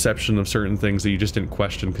your perception of certain things that you just didn't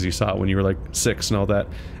question because you saw it when you were like 6 and all that.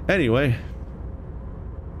 Anyway,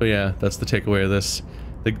 but yeah, that's the takeaway of this.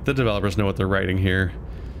 The developers know what they're writing here.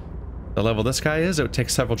 The level this guy is, it would take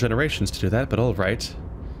several generations to do that, but alright.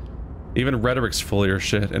 Even rhetoric's full of your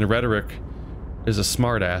shit, and rhetoric is a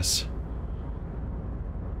smartass.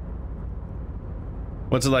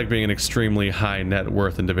 What's it like being an extremely high net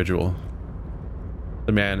worth individual?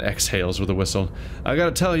 The man exhales with a whistle. I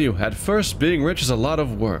gotta tell you, at first, being rich is a lot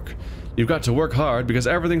of work. You've got to work hard because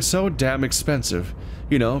everything's so damn expensive.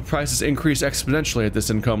 You know, prices increase exponentially at this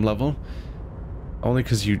income level. Only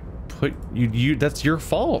because that's your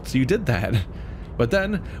fault. You did that. But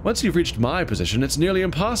then, once you've reached my position, it's nearly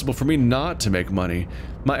impossible for me not to make money.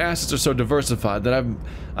 My assets are so diversified that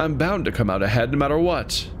I'm bound to come out ahead no matter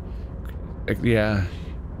what. Yeah.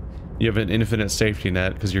 You have an infinite safety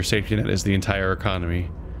net, because your safety net is the entire economy.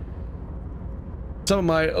 Some of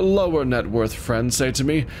my lower net worth friends say to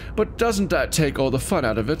me, but doesn't that take all the fun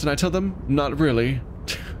out of it? And I tell them, not really.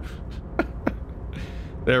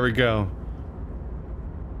 There we go.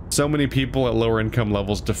 So many people at lower income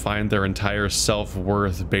levels define their entire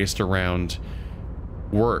self-worth based around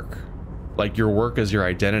work. Like, your work is your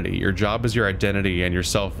identity. Your job is your identity and your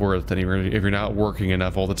self-worth. And if you're not working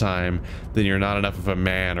enough all the time, then you're not enough of a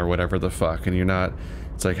man or whatever the fuck. And you're not...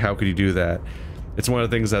 It's like, how could you do that? It's one of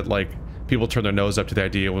the things that, like, people turn their nose up to the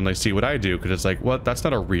idea when they see what I do. Because it's like, what? That's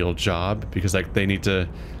not a real job. Because, like, they need to...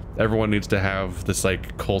 Everyone needs to have this,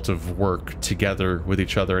 like, cult of work together with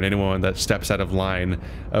each other. And anyone that steps out of line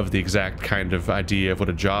of the exact kind of idea of what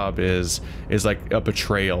a job is like a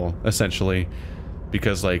betrayal, essentially.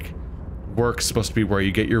 Because, like... Work's supposed to be where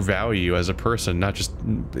you get your value as a person, not just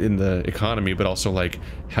in the economy, but also like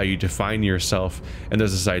how you define yourself. And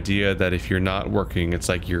there's this idea that if you're not working, it's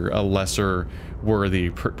like you're a lesser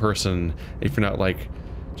worthy person if you're not like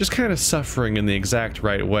just kind of suffering in the exact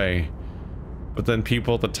right way. But then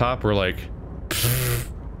people at the top were like,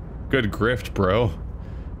 good grift, bro.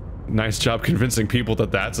 Nice job convincing people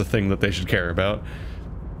that that's a thing that they should care about.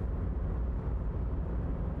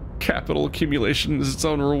 Capital accumulation is its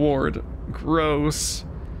own reward. Gross.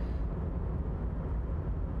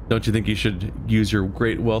 Don't you think you should use your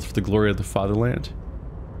great wealth for the glory of the fatherland?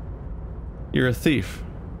 You're a thief.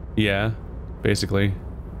 Yeah, basically.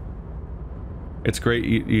 It's great.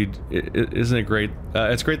 Isn't it great?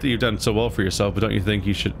 It's great that you've done so well for yourself, but don't you think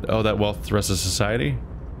you should owe that wealth to the rest of society?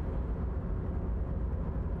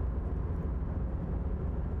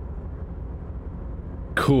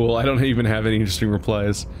 Cool. I don't even have any interesting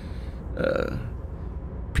replies.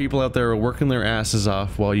 People out there are working their asses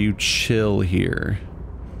off while you chill here.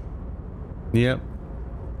 Yep.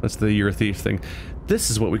 That's the you're a thief thing. This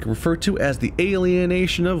is what we can refer to as the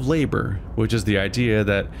alienation of labor, which is the idea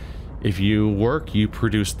that if you work, you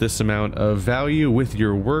produce this amount of value with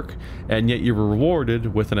your work, and yet you're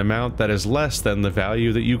rewarded with an amount that is less than the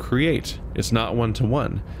value that you create. It's not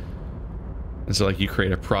one-to-one. And so, like, you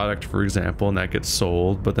create a product, for example, and that gets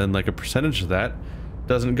sold, but then, like, a percentage of that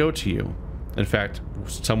doesn't go to you. In fact,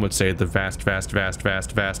 some would say the vast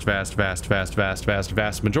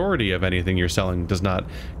majority of anything you're selling does not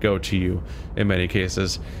go to you. In many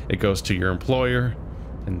cases, it goes to your employer,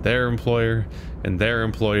 and their employer, and their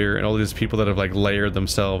employer, and all these people that have, like, layered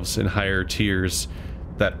themselves in higher tiers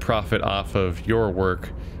that profit off of your work,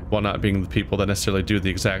 while not being the people that necessarily do the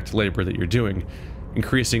exact labor that you're doing.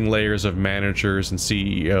 Increasing layers of managers and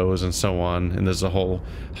CEOs and so on, and there's a whole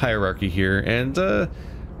hierarchy here. And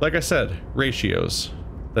like I said, ratios.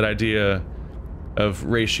 That idea of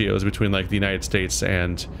ratios between like the United States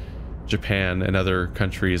and Japan and other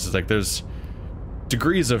countries is like there's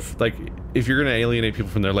degrees of, like, if you're gonna alienate people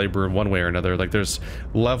from their labor in one way or another, like there's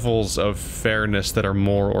levels of fairness that are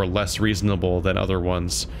more or less reasonable than other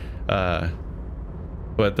ones. But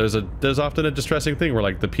there's often a distressing thing where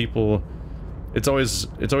like the people, it's always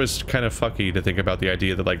kind of fucky to think about the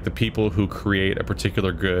idea that like the people who create a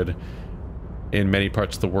particular good in many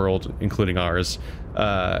parts of the world, including ours,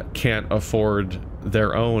 can't afford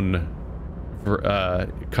their own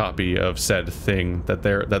copy of said thing that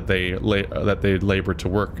they labor to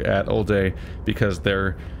work at all day, because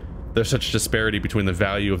there's such disparity between the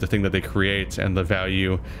value of the thing that they create and the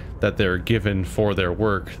value that they're given for their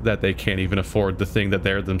work that they can't even afford the thing that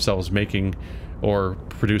they're themselves making or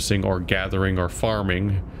producing or gathering or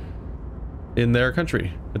farming in their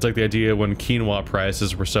country. It's like the idea when quinoa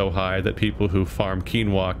prices were so high that people who farm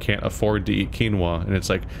quinoa can't afford to eat quinoa, and it's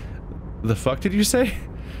like, the fuck did you say?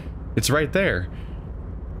 It's right there.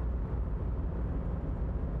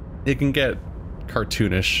 It can get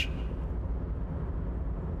cartoonish.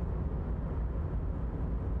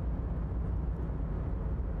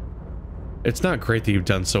 It's not great that you've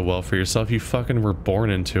done so well for yourself. You fucking were born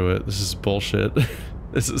into it. This is bullshit.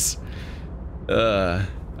 This is... I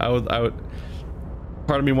would...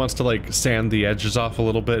 Part of me wants to, like, sand the edges off a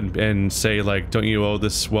little bit and say, like, don't you owe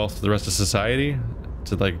this wealth to the rest of society?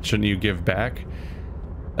 To, like, shouldn't you give back?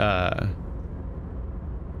 But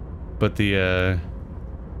the,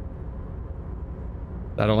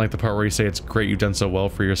 I don't like the part where you say it's great you've done so well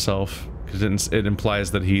for yourself, because it implies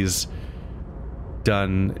that he's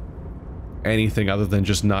done anything other than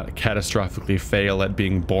just not catastrophically fail at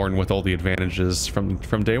being born with all the advantages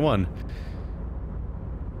from day one.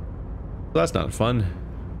 So that's not fun.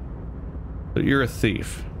 But you're a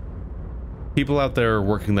thief. People out there are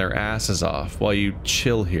working their asses off while you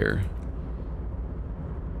chill here.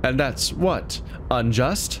 And that's what?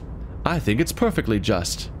 Unjust? I think it's perfectly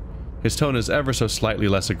just. His tone is ever so slightly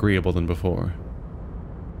less agreeable than before.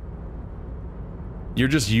 You're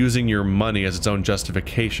just using your money as its own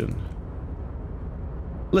justification.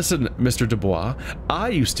 Listen, Mr. Dubois, I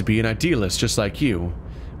used to be an idealist just like you.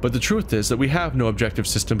 But the truth is that we have no objective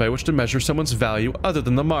system by which to measure someone's value other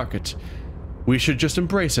than the market. We should just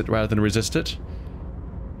embrace it rather than resist it.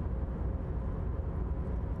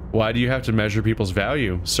 Why do you have to measure people's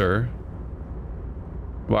value, sir?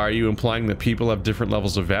 Why are you implying that people have different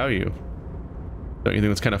levels of value? Don't you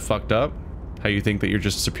think that's kind of fucked up? How you think that you're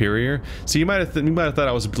just superior? See, you might have thought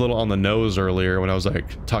I was a little on the nose earlier when I was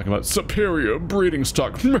like talking about superior breeding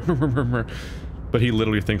stock. But he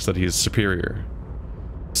literally thinks that he's superior.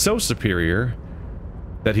 So superior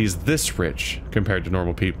that he's this rich compared to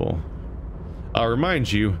normal people. I'll remind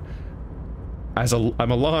you,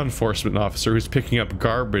 I'm a law enforcement officer who's picking up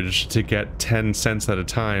garbage to get 10 cents at a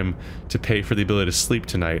time to pay for the ability to sleep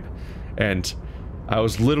tonight. And I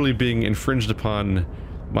was literally being infringed upon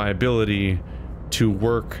my ability to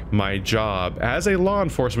work my job as a law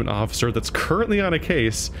enforcement officer that's currently on a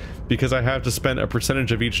case because I have to spend a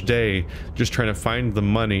percentage of each day just trying to find the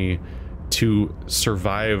money to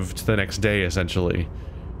survive to the next day, essentially.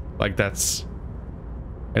 Like, that's...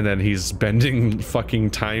 And then he's bending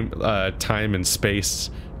fucking time and space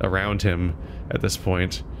around him at this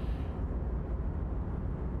point.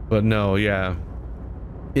 But no, yeah.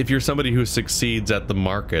 If you're somebody who succeeds at the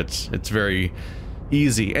market, it's very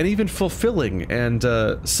easy and even fulfilling and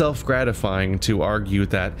self-gratifying to argue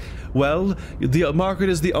that, well, the market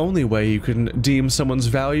is the only way you can deem someone's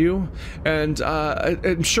value, and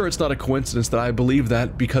I'm sure it's not a coincidence that I believe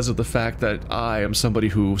that because of the fact that I am somebody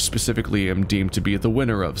who specifically am deemed to be the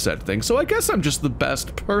winner of said thing, so I guess I'm just the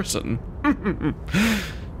best person.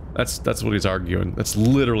 That's what he's arguing. That's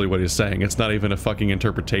literally what he's saying. It's not even a fucking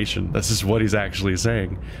interpretation. This is what he's actually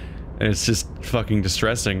saying. And it's just fucking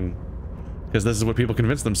distressing. Because this is what people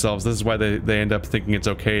convince themselves. This is why they end up thinking it's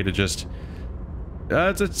okay to just...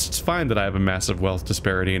 it's fine that I have a massive wealth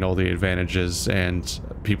disparity and all the advantages, and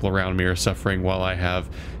people around me are suffering while I have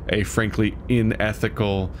a frankly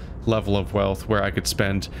unethical level of wealth where I could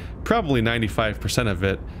spend probably 95% of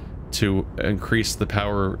it to increase the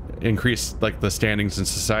power, increase like the standings in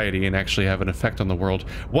society and actually have an effect on the world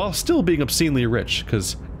while still being obscenely rich.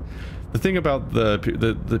 Because the thing about the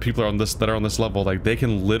people that are on this level, like, they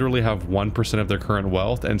can literally have 1% of their current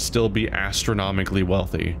wealth and still be astronomically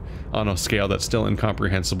wealthy on a scale that's still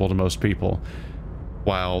incomprehensible to most people,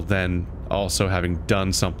 while then also having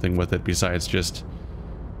done something with it besides just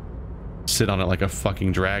sit on it like a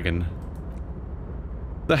fucking dragon.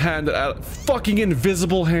 The hand, fucking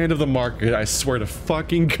invisible hand of the market, I swear to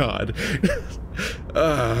fucking God.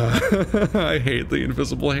 I hate the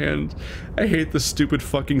invisible hand. I hate the stupid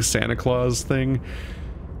fucking Santa Claus thing.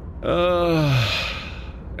 And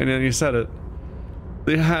then you said it.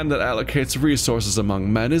 The hand that allocates resources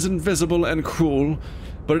among men is invisible and cruel,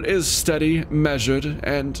 but it is steady, measured,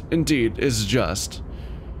 and indeed is just.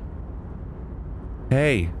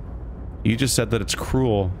 Hey, you just said that it's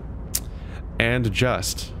cruel and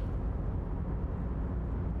just.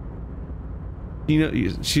 You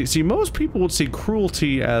know, see, most people would see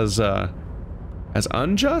cruelty as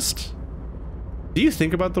unjust. Do you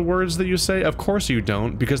think about the words that you say? Of course you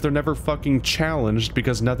don't, because they're never fucking challenged,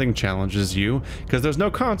 because nothing challenges you, because there's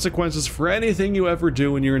no consequences for anything you ever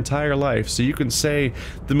do in your entire life, so you can say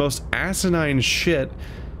the most asinine shit,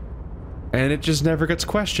 and it just never gets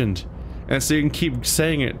questioned. And so you can keep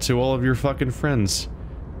saying it to all of your fucking friends.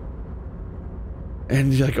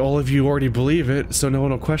 And, like, all of you already believe it, so no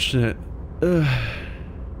one will question it. Ugh.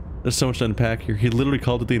 There's so much to unpack here. He literally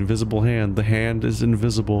called it the invisible hand. The hand is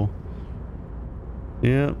invisible.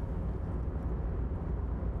 Yeah.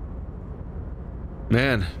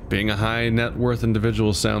 Man, being a high net worth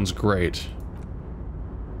individual sounds great.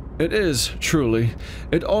 It is, truly.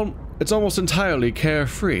 It's almost entirely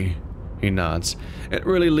carefree. He nods. It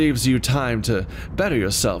really leaves you time to better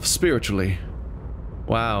yourself spiritually.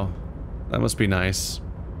 Wow. That must be nice.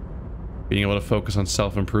 Being able to focus on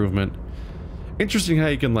self-improvement. Interesting how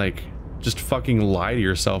you can, like, just fucking lie to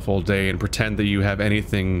yourself all day and pretend that you have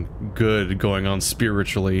anything good going on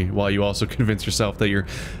spiritually, while you also convince yourself that you're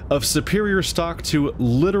of superior stock to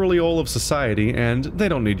literally all of society, and they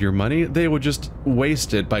don't need your money. They would just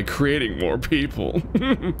waste it by creating more people.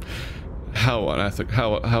 How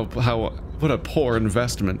unethical, what a poor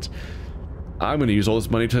investment. I'm gonna use all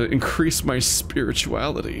this money to increase my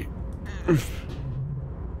spirituality.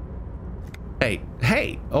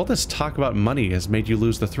 Hey, all this talk about money has made you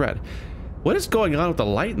lose the thread. What is going on with the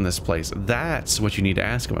light in this place? That's what you need to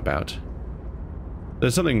ask him about.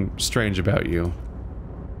 There's something strange about you.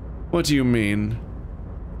 What do you mean?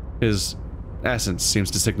 His essence seems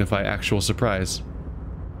to signify actual surprise.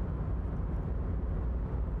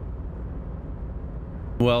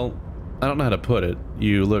 Well, I don't know how to put it.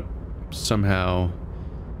 You look somehow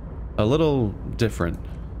a little different.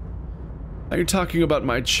 Are you talking about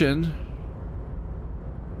my chin?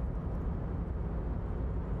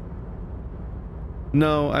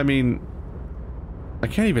 No, I mean, I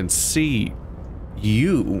can't even see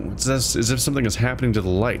you. It's as if something is happening to the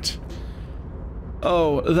light.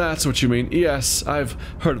 Oh, that's what you mean. Yes, I've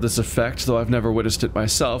heard of this effect, though I've never witnessed it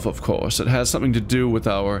myself, of course. It has something to do with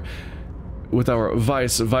our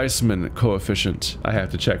Weissman coefficient. I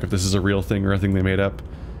have to check if this is a real thing or a thing they made up.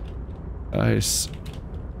 Oh,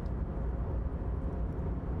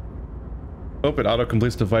 it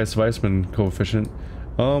auto-completes the Weissman coefficient.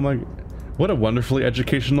 Oh my... What a wonderfully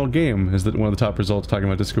educational game, is that one of the top results talking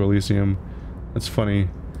about Disco Elysium. That's funny.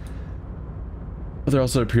 But there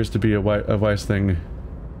also appears to be a Weiss thing.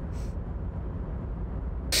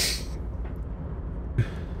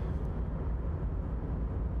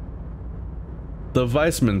 The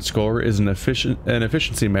Weissman score is an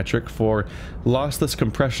efficiency metric for lossless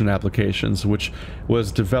compression applications, which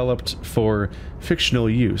was developed for fictional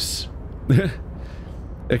use.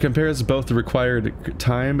 It compares both the required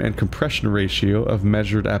time and compression ratio of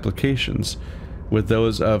measured applications with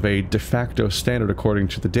those of a de facto standard according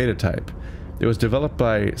to the data type. It was developed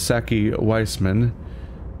by Saki Weissman,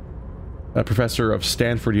 a professor of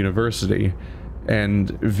Stanford University, and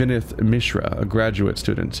Vinith Mishra, a graduate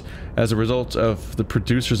student, as a result of the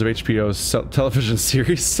producers of HBO's television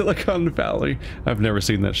series Silicon Valley. I've never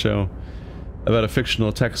seen that show. About a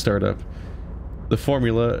fictional tech startup. The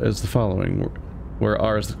formula is the following, where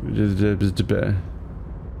R is...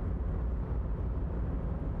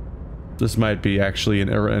 This might be actually an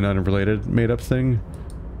unrelated made-up thing.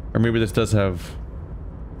 Or maybe this does have...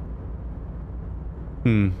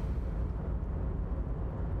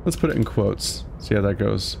 Let's put it in quotes. See how that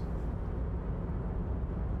goes.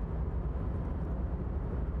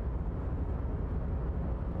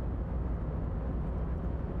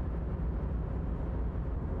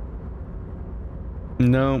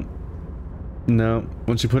 No. No.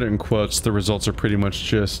 Once you put it in quotes, the results are pretty much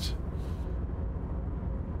just...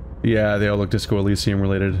 Yeah, they all look Disco Elysium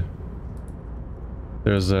related.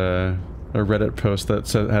 There's a Reddit post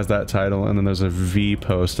that has that title, and then there's a V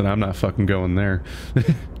post, and I'm not fucking going there.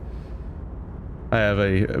 I have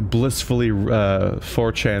a blissfully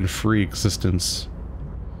 4chan free existence.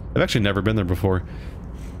 I've actually never been there before,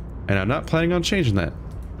 and I'm not planning on changing that.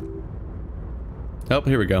 Oh,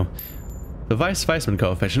 here we go. The Weissman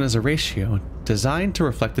coefficient is a ratio designed to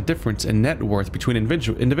reflect the difference in net worth between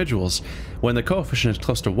individuals. When the coefficient is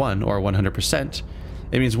close to 1 or 100%,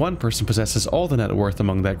 it means one person possesses all the net worth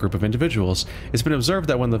among that group of individuals. It's been observed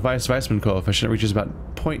that when the Weissman coefficient reaches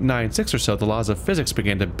about 0.96 or so, the laws of physics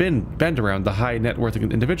begin to bend around the high net worth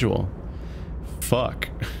individual. Fuck.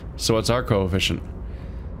 So what's our coefficient?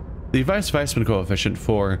 The Weissman coefficient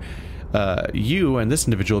for you and this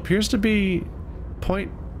individual appears to be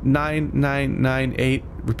 0.9998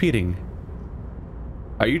 repeating.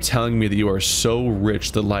 Are you telling me that you are so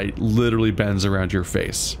rich the light literally bends around your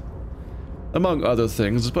face? Among other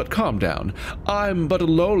things, but calm down. I'm but a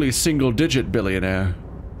lowly single-digit billionaire.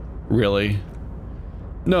 Really?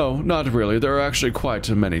 No, not really. There are actually quite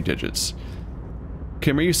many digits.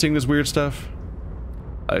 Kim, are you seeing this weird stuff?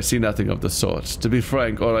 I see nothing of the sort. To be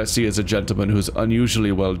frank, all I see is a gentleman who's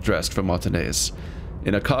unusually well dressed for matinees,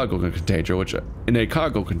 in a cargo container,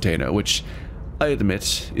 which I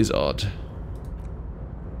admit is odd.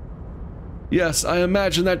 Yes, I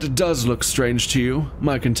imagine that does look strange to you,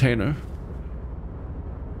 my container.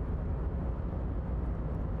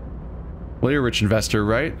 Well, you're a rich investor,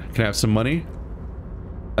 right? Can I have some money?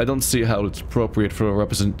 I don't see how it's appropriate for a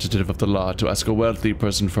representative of the law to ask a wealthy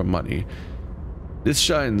person for money. This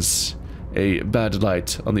shines a bad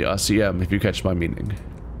light on the RCM, if you catch my meaning.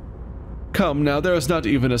 Come now, there is not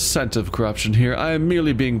even a scent of corruption here. I am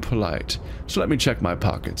merely being polite, so let me check my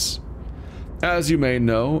pockets. As you may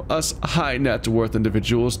know, us high net worth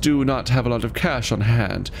individuals do not have a lot of cash on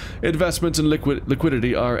hand. Investments and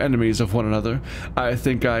liquidity are enemies of one another. I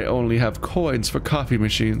think I only have coins for coffee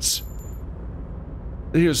machines.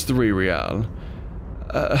 Here's 3 real.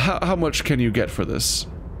 How much can you get for this?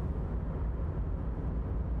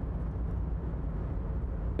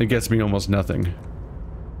 It gets me almost nothing.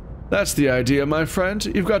 That's the idea, my friend.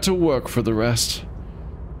 You've got to work for the rest.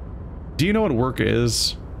 Do you know what work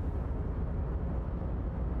is?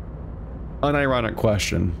 Unironic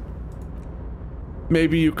question.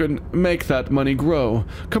 Maybe you can make that money grow.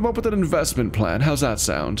 Come up with an investment plan. How's that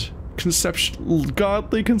sound?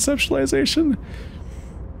 Godly conceptualization?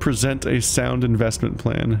 Present a sound investment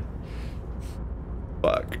plan.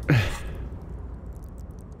 Fuck.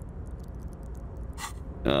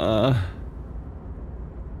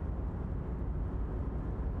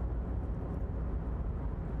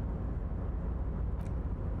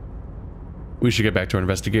 We should get back to our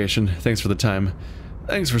investigation. Thanks for the time.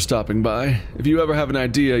 Thanks for stopping by. If you ever have an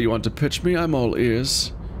idea you want to pitch me, I'm all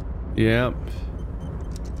ears. Yep.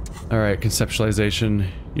 Alright, conceptualization.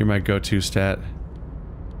 You're my go-to stat.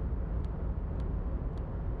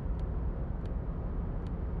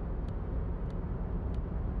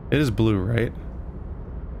 It is blue, right?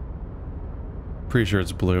 Pretty sure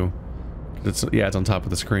it's blue. Yeah, it's on top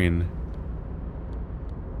of the screen.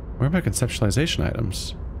 Where are my conceptualization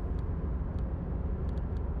items?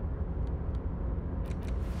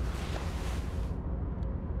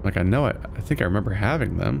 Like, I know it. I think I remember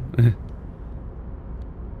having them.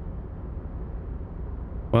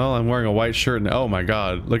 Well, I'm wearing a white shirt and oh my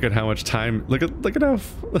god, look at how much time, look at how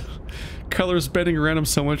colors bending around him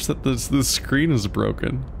so much that the screen is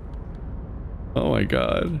broken. Oh my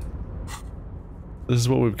god. This is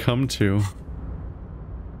what we've come to.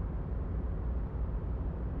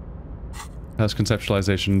 How's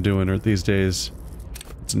conceptualization doing these days?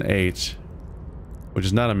 It's an 8, which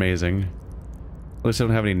is not amazing. At least I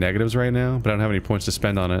don't have any negatives right now, but I don't have any points to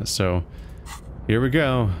spend on it, so here we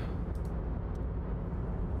go.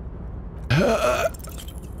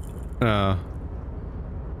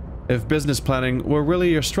 If business planning were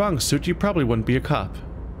really your strong suit, you probably wouldn't be a cop.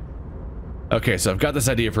 Okay, so I've got this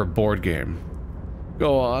idea for a board game.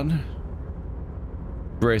 Go on.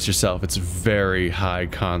 Brace yourself, it's very high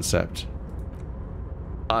concept.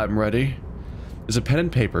 I'm ready. It's a pen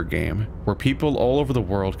and paper game where people all over the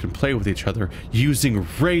world can play with each other using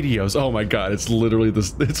radios. Oh my god, it's literally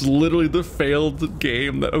the failed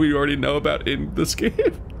game that we already know about in this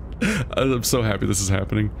game. I'm so happy this is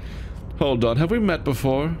happening. Hold on, have we met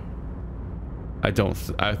before? I don't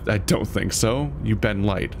think so. You Ben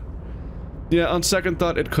Light. Yeah, on second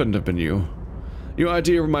thought, it couldn't have been you. Your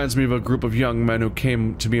idea reminds me of a group of young men who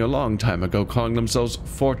came to me a long time ago calling themselves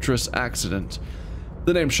Fortress Accident.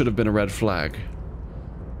 The name should have been a red flag.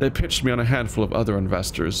 They pitched me on a handful of other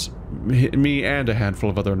investors, me and a handful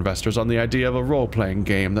of other investors, on the idea of a role-playing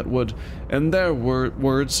game that would, in their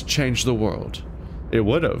words, change the world. It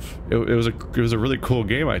would have. It was a really cool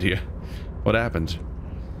game idea. What happened?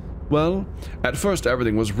 Well, at first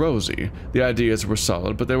everything was rosy. The ideas were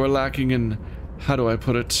solid, but they were lacking in, how do I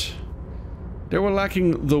put it? They were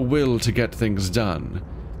lacking the will to get things done.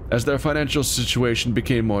 As their financial situation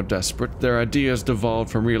became more desperate, their ideas devolved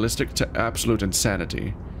from realistic to absolute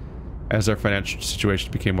insanity. As their financial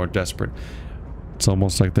situation became more desperate. It's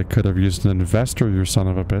almost like they could have used an investor, you son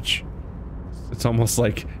of a bitch. It's almost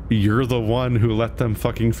like you're the one who let them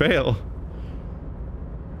fucking fail.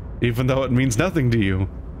 Even though it means nothing to you.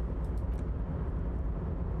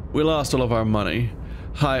 We lost all of our money.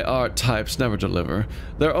 High art types never deliver.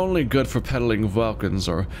 They're only good for peddling Vulcans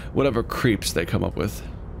or whatever creeps they come up with.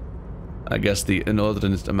 I guess the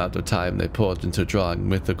inordinate amount of time they poured into drawing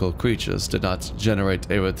mythical creatures did not generate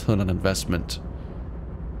a return on investment.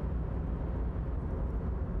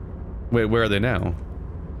 Wait, where are they now?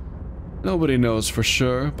 Nobody knows for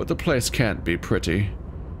sure, but the place can't be pretty.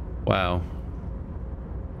 Wow.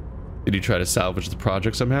 Did you try to salvage the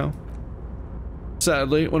project somehow?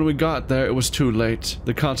 Sadly, when we got there, it was too late.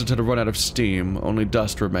 The content had run out of steam, only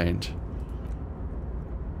dust remained.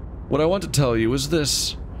 What I want to tell you is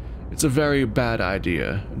this. It's a very bad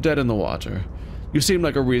idea, dead in the water. You seem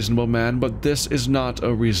like a reasonable man, but this is not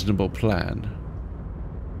a reasonable plan.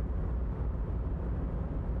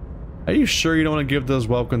 Are you sure you don't want to give those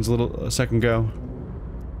Welkins a second go?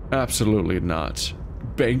 Absolutely not.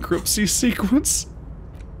 Bankruptcy sequence?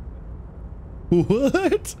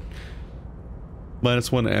 What?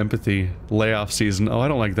 -1 empathy. Layoff season. Oh, I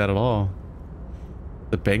don't like that at all.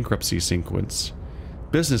 The bankruptcy sequence.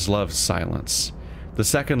 Business loves silence. The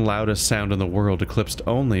second loudest sound in the world, eclipsed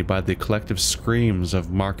only by the collective screams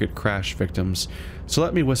of market crash victims. So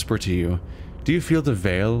let me whisper to you, do you feel the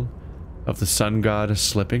veil of the sun god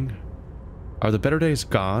slipping? Are the better days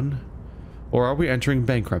gone? Or are we entering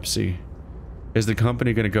bankruptcy? Is the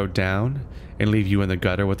company going to go down and leave you in the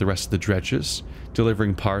gutter with the rest of the dredges,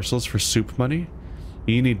 delivering parcels for soup money?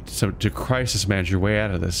 You need to crisis manage your way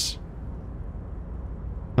out of this.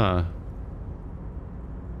 Huh.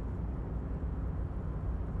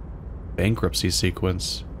 Bankruptcy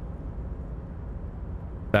sequence.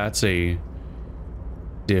 That's a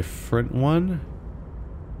different one?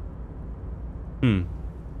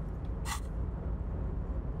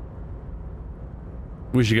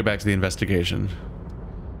 We should get back to the investigation.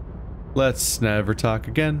 Let's never talk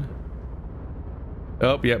again.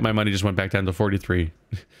 Oh, yeah, my money just went back down to 43.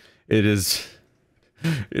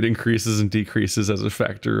 It increases and decreases as a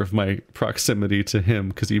factor of my proximity to him,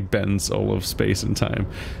 because he bends all of space and time.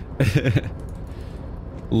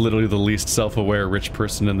 Literally the least self-aware rich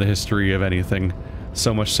person in the history of anything.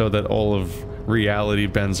 So much so that all of reality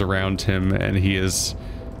bends around him, and he is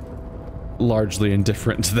largely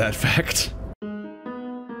indifferent to that fact.